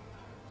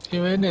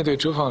因为那对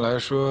周放来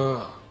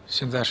说，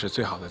现在是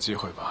最好的机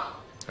会吧。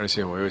而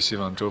且我又希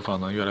望周放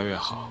能越来越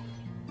好。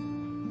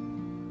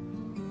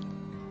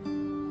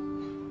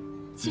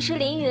其实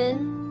凌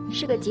云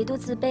是个极度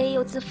自卑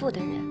又自负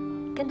的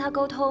人，跟他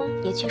沟通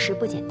也确实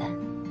不简单。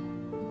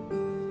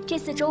这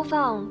次周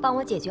放帮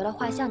我解决了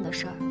画像的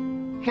事儿，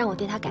让我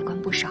对他改观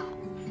不少。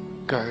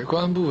改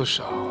观不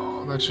少？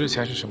那之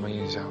前是什么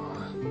印象啊？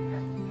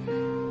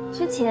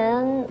之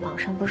前网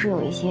上不是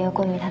有一些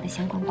关于他的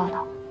相关报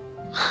道？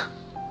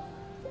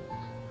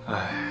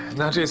哎，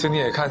那这次你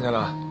也看见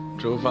了，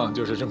周放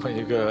就是这么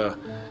一个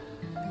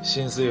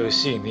心思又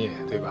细腻，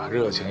对吧？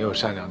热情又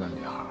善良的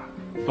女孩，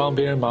帮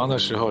别人忙的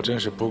时候真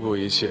是不顾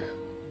一切，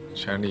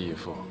全力以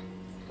赴。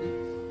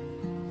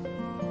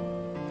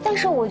但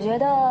是我觉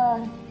得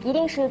一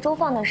定是周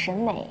放的审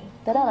美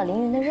得到了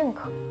凌云的认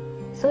可，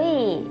所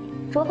以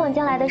周放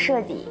将来的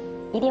设计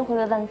一定会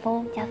为万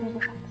丰加分不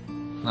少的。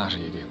那是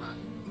一定的。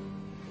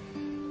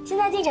现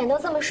在进展都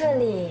这么顺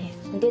利，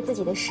你对自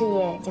己的事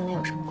业将来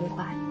有什么规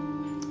划呀？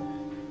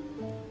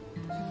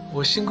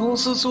我新公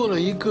司做了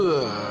一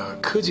个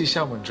科技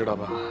项目，你知道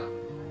吧？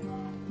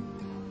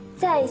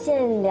在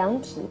线量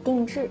体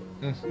定制。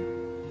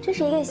这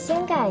是一个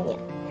新概念。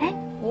哎，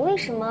你为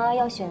什么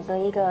要选择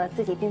一个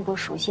自己并不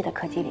熟悉的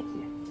科技领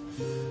域？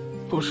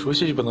不熟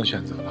悉就不能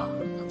选择了，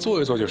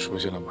做一做就熟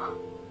悉了嘛。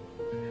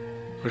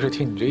不是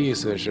听你这意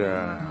思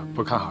是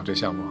不看好这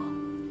项目？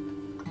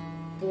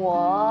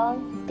我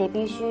得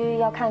必须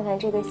要看看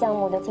这个项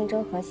目的竞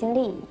争核心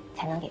利益，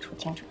才能给出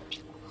精准的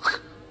评估。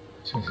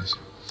行行行，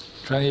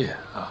专业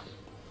啊。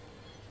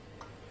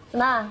怎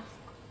么，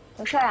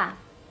有事儿啊？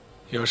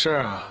有事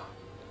儿啊，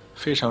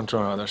非常重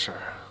要的事儿。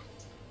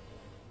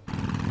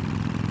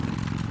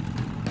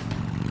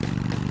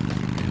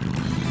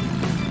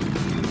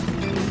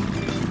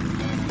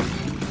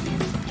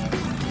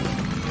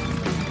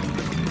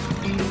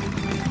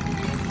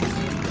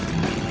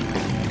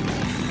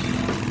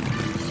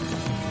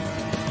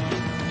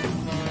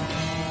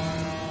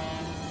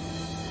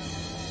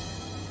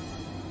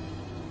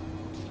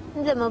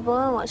你怎么不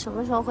问我什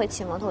么时候会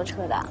骑摩托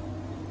车的？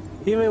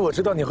因为我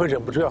知道你会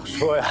忍不住要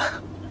说呀。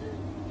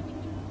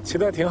骑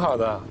得挺好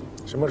的，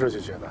什么时候去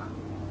学的？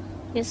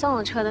你送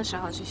我车的时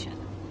候去学的。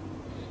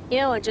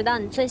因为我知道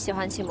你最喜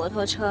欢骑摩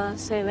托车，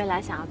所以未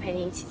来想要陪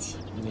你一起骑。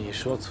你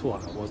说错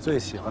了，我最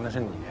喜欢的是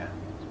你。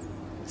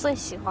最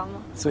喜欢吗？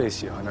最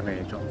喜欢的那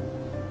一种。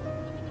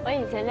我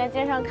以前在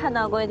街上看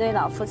到过一对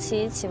老夫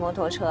妻骑摩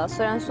托车，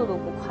虽然速度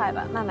不快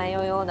吧，慢慢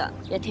悠悠的，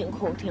也挺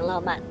酷，挺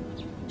浪漫。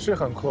是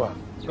很酷啊，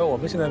那我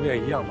们现在不也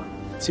一样吗？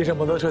骑着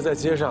摩托车在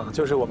街上，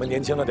就是我们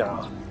年轻了点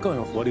啊，更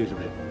有活力，是不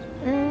是？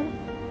嗯，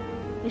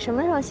你什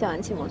么时候喜欢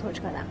骑摩托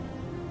车的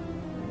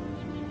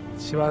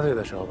？7、8岁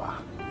的时候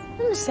吧。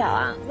那么小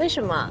啊？为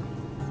什么？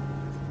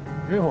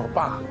因为我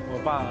爸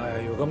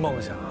有个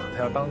梦想，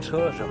他要当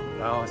车手，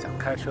然后想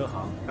开车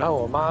行。然后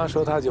我妈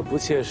说他就不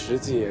切实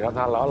际，让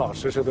他老老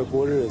实实的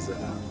过日子。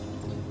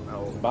然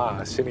后我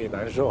爸心里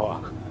难受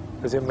啊，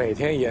而且每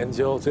天研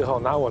究，最后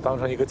拿我当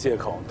成一个借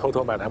口，偷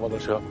偷买台摩托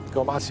车，给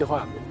我妈气坏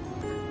了。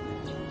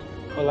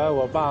后来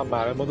我爸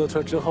买了摩托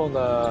车之后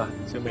呢，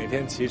就每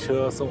天骑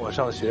车送我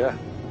上学，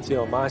接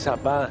我妈下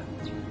班。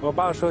我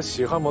爸说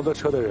喜欢摩托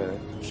车的人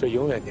是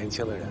永远年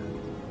轻的人。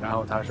然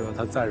后他说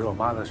他载着我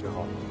妈的时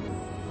候，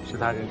是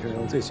他人生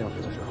中最幸福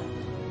的时候。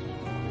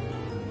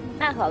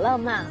那好浪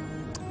漫。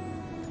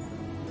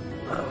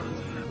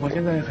我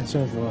现在也很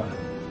幸福啊。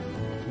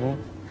嗯。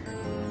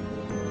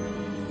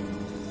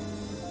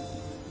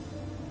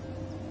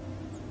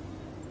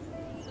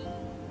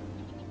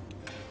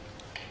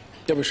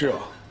要不是哦。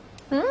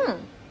嗯。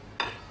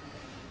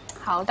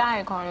好大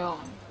一块肉。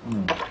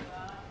嗯。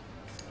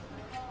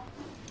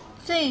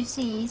最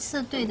近一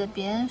次对着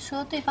别人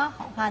说对方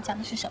好话，讲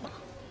的是什么？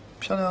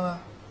漂亮啊，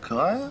可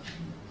爱啊。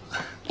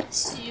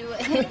虚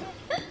伪。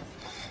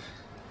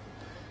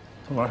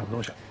他玩什么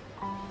东西？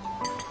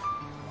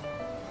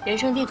人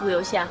生地图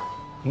游戏啊。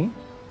嗯。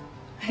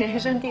人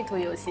生地图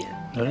游戏。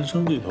人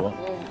生地图。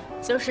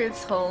就是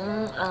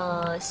从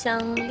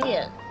相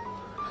恋，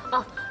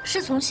哦，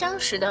是从相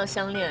识到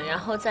相恋，然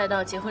后再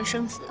到结婚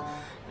生子，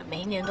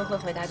每一年都会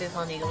回答对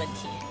方的一个问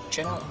题，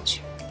直到老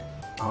去。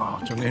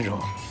啊，就那种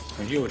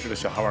很幼稚的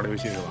小孩玩的游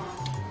戏是吧？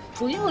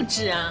不幼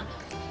稚啊！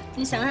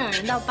你想想，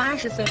人到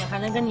80岁了还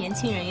能跟年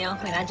轻人一样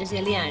回答这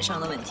些恋爱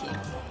上的问题，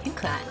挺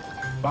可爱的。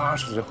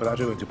80岁回答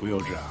这个问题不幼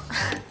稚啊！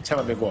千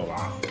万别跟我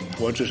玩，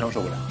我智商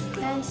受不了。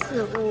3、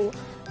4、5，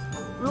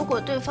如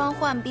果对方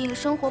患病，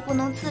生活不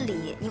能自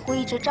理，你会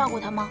一直照顾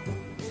他吗？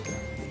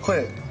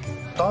会，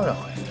当然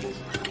会。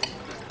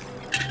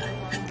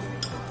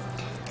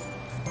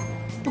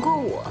如果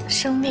我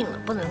生病了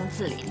不能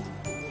自理，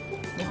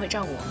你会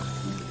照顾我吗？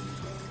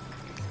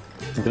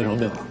你得什么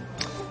病了？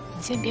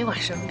你先别管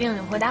什么病，你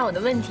回答我的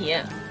问题。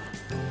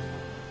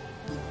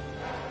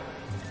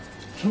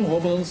生活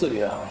不能自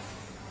理啊，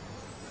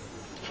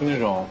是那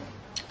种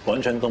完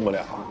全动不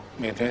了，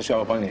每天需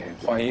要帮你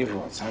换衣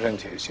服、擦身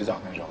体、洗澡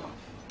那种吗？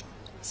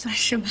算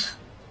是吧。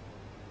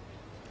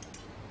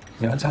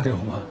你要嫁给我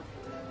吗？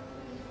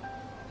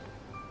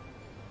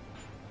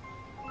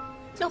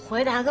就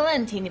回答个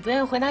问题，你不愿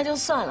意回答就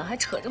算了，还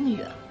扯这么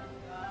远。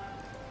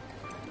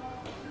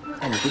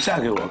那你不嫁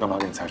给我，干嘛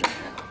给你擦身体？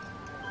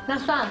那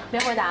算了，别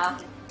回答了。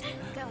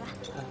给我吧。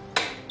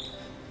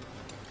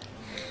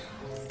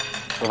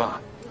周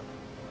放，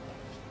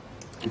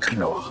你看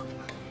着我。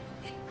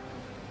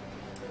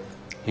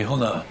以后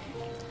呢，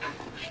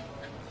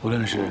无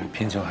论是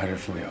贫穷还是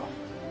富有，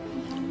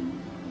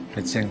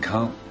是健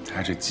康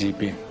还是疾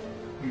病，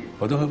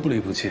我都会不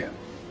离不弃，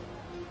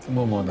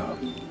默默的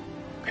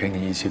陪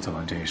你一起走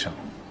完这一生，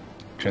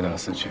直到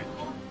死去。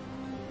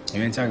你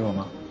愿意嫁给我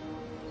吗？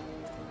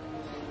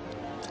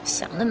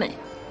想得美！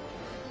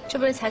这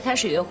不是才开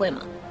始约会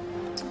吗？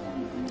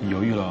你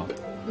犹豫了？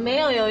没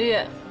有犹豫。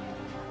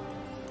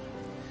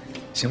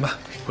行吧，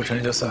不承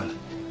认就算了。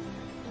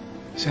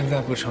现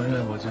在不承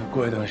认，我就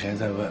过一段时间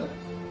再问，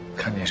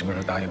看你什么时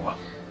候答应我。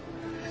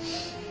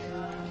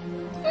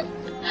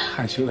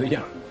害羞的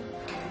样儿。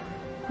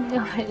没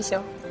有害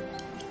羞。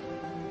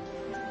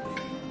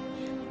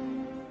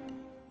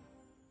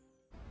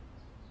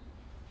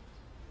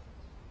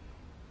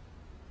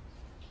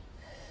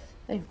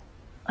哎呦，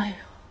哎呦，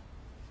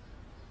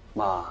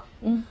妈，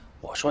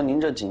我说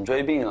您这颈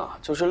椎病啊，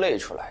就是累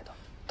出来的。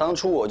当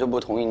初我就不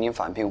同意您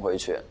返聘回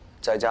去，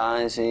在家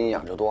安心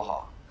养着多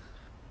好。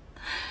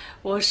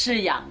我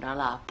是养着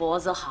了，脖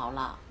子好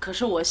了，可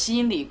是我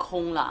心里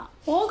空了，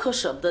我可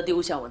舍不得丢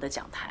下我的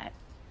讲台。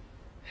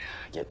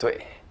也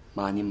对，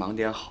妈，您忙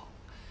点好，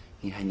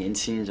您还年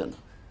轻着呢。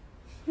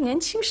年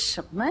轻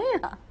什么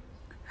呀？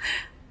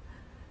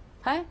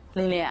哎，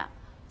琳琳，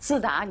自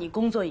打你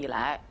工作以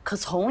来，可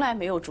从来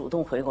没有主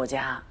动回过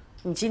家。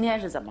你今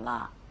天是怎么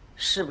了？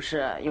是不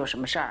是有什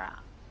么事儿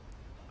啊？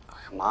哎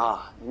呀，妈，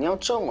您要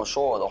这么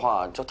说我的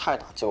话，就太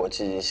打击我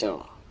积极性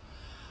了。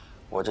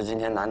我这今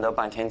天难得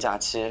半天假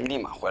期，立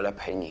马回来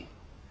陪您。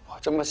我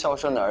这么孝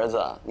顺的儿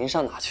子，您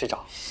上哪去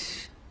找？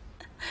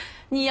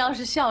你要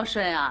是孝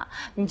顺啊，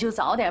你就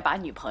早点把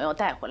女朋友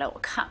带回来，我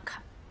看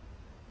看。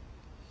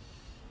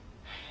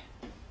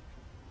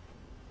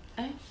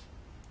哎，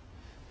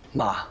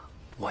妈，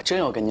我正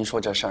要跟您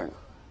说这事儿呢。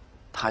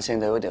他现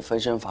在有点分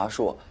身乏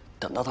术，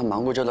等到他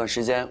忙过这段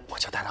时间，我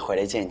就带他回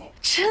来见你。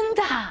真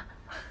的？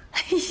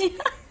哎呀，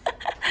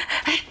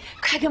哎，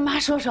快跟妈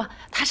说说，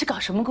他是搞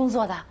什么工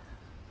作的？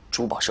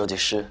珠宝设计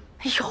师。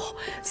哎呦，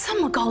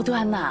这么高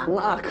端呢？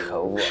那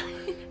可不，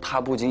他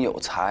不仅有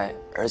才，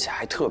而且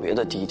还特别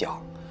的低调。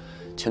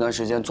前段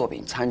时间作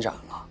品参展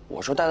了，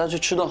我说带他去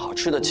吃顿好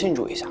吃的庆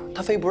祝一下，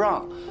他非不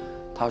让。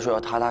他说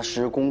要踏踏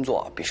实实工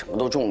作，比什么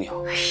都重要。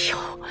哎呦，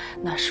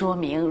那说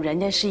明人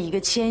家是一个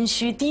谦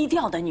虚低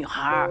调的女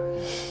孩。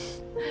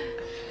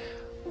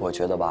我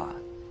觉得吧，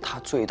她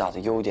最大的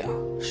优点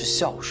是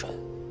孝顺。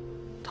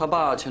她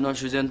爸前段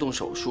时间动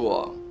手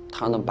术，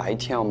她呢白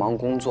天要忙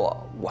工作，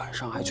晚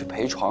上还去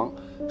陪床，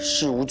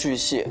事无巨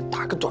细，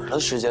打个盹的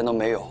时间都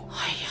没有。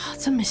哎呀，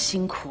这么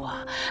辛苦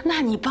啊，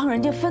那你帮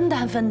人家分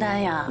担分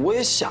担呀。我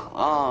也想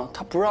啊，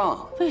她不让。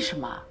为什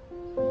么？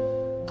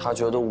他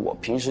觉得我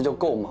平时就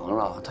够忙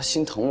了，他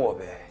心疼我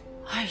呗。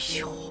哎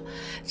呦，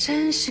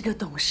真是个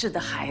懂事的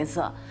孩子。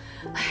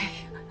哎，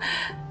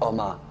哦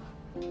妈，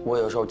我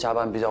有时候加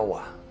班比较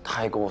晚，他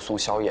还给我送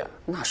宵夜，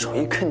那手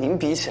艺跟您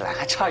比起来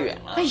还差远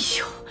了。哎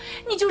呦，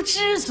你就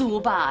知足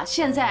吧。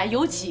现在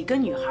有几个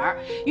女孩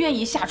愿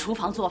意下厨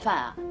房做饭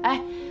啊？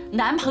哎，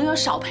男朋友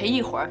少陪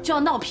一会儿就要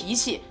闹脾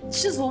气，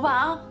知足吧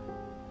啊！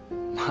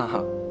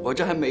妈，我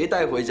这还没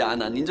带回家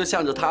呢，您就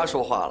向着他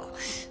说话了。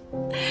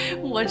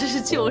我这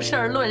是就事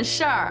儿论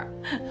事儿。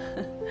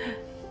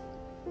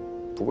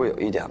不过有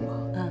一点嘛，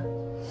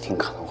您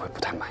可能会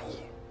不太满意。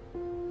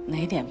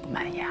哪点不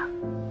满意啊？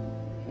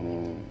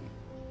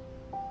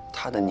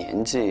他的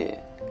年纪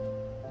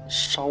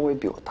稍微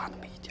比我大那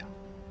么一点。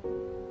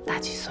大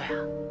几岁啊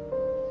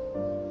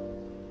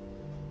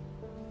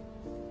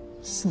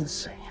？4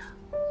岁啊。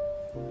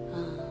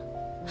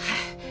嗨，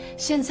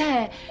现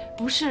在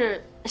不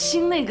是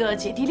兴那个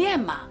姐弟恋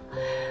吗？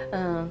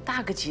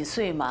大个几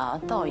岁嘛，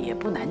倒也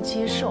不难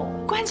接受。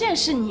关键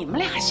是你们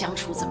俩相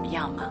处怎么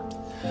样嘛？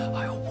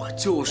哎呦，我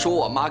就说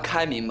我妈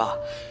开明吧，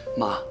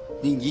妈，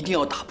您一定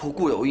要打破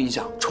固有印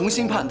象，重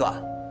新判断。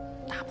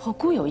打破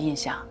固有印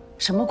象？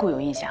什么固有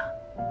印象？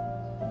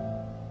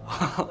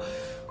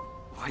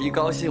我一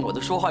高兴，我的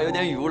说话有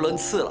点语无伦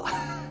次了。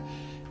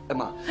哎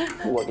妈，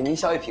我给您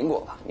削一苹果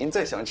吧，您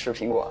最喜欢吃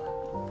苹果了。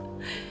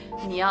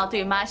你要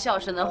对妈孝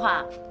顺的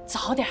话，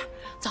早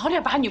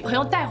点把女朋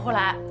友带回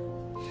来。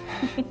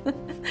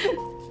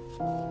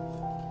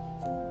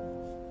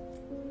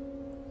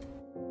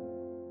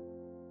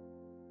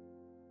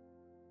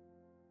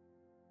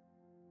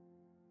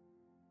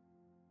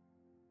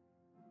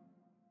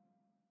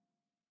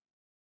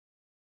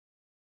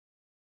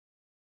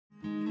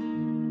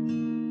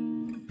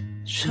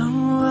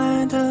窗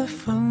外的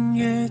风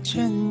也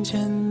渐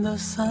渐地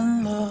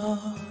散了，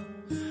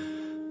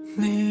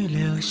你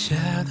留下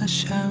的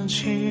香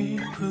气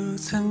不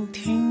曾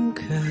停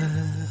格，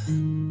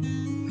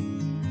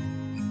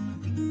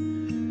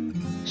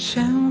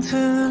箱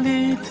子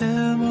里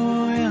的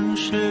模样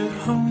是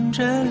红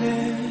着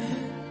脸，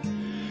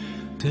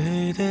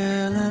堆叠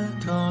了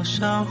多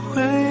少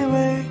回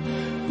味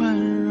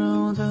温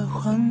柔的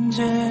环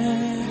节。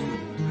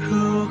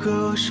如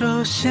果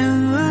说相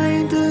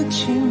爱的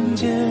情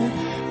节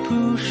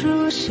不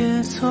书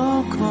写错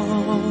过，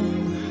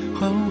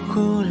恍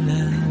惚了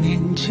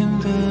年轻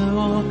的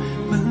我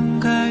们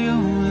该拥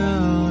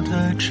有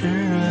的炽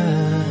热。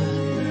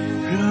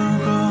如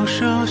果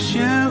说学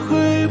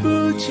会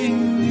不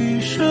经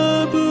意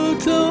说不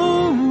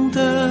懂的，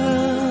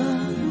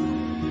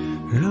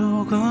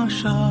如果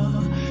说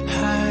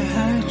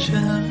还真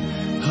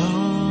后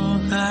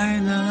来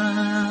呢？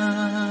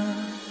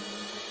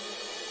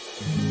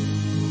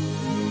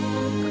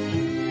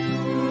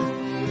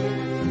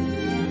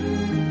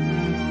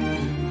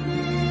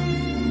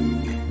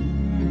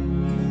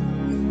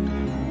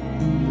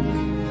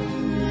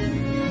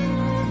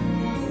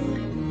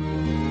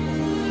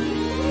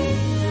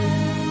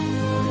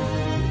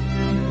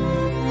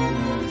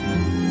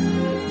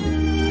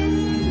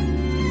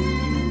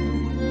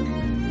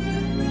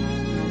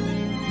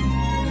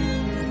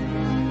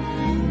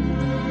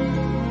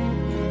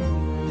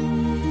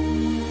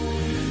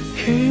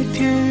雨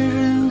点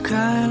掩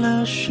盖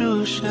了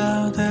树梢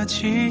的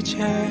季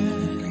节，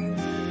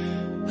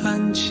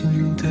安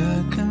静地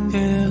更迭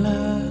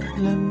了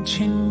冷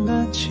清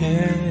的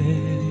街。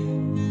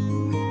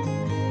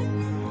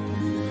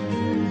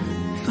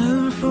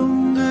暖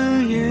风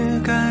的夜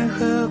该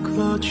和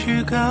过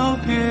去告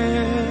别，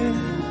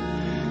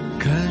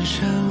感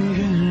伤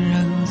晕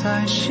染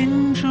在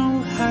心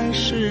中，还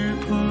是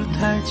不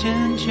太坚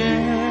决。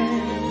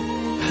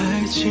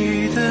还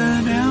记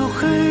得描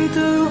绘的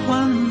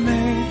完美，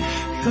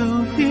有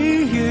你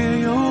也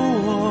有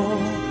我，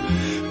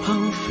荒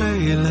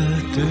废了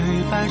对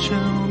白承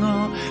诺，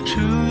出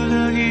了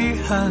遗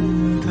憾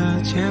的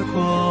结果。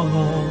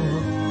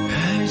还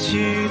记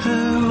得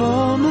我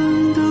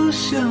们都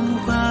想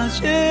化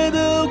解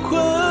的困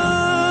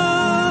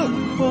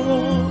惑，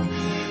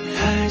还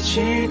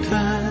记得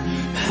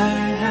还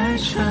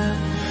真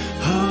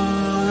后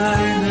来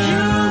呢？如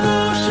果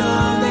说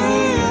你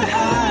也还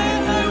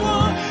爱我，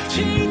请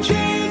记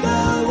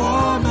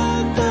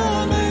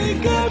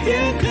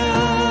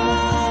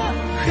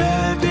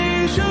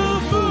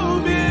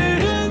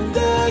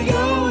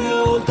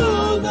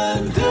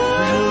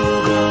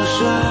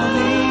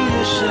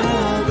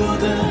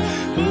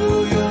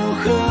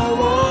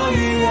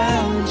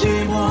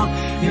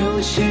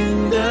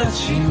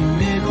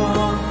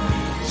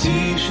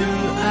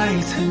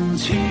痕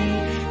迹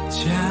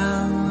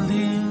降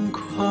临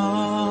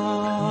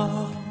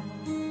过。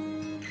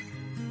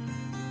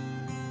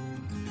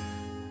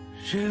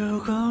如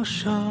果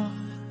说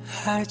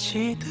还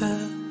记得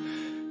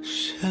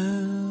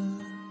深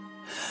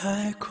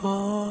爱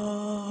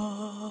过。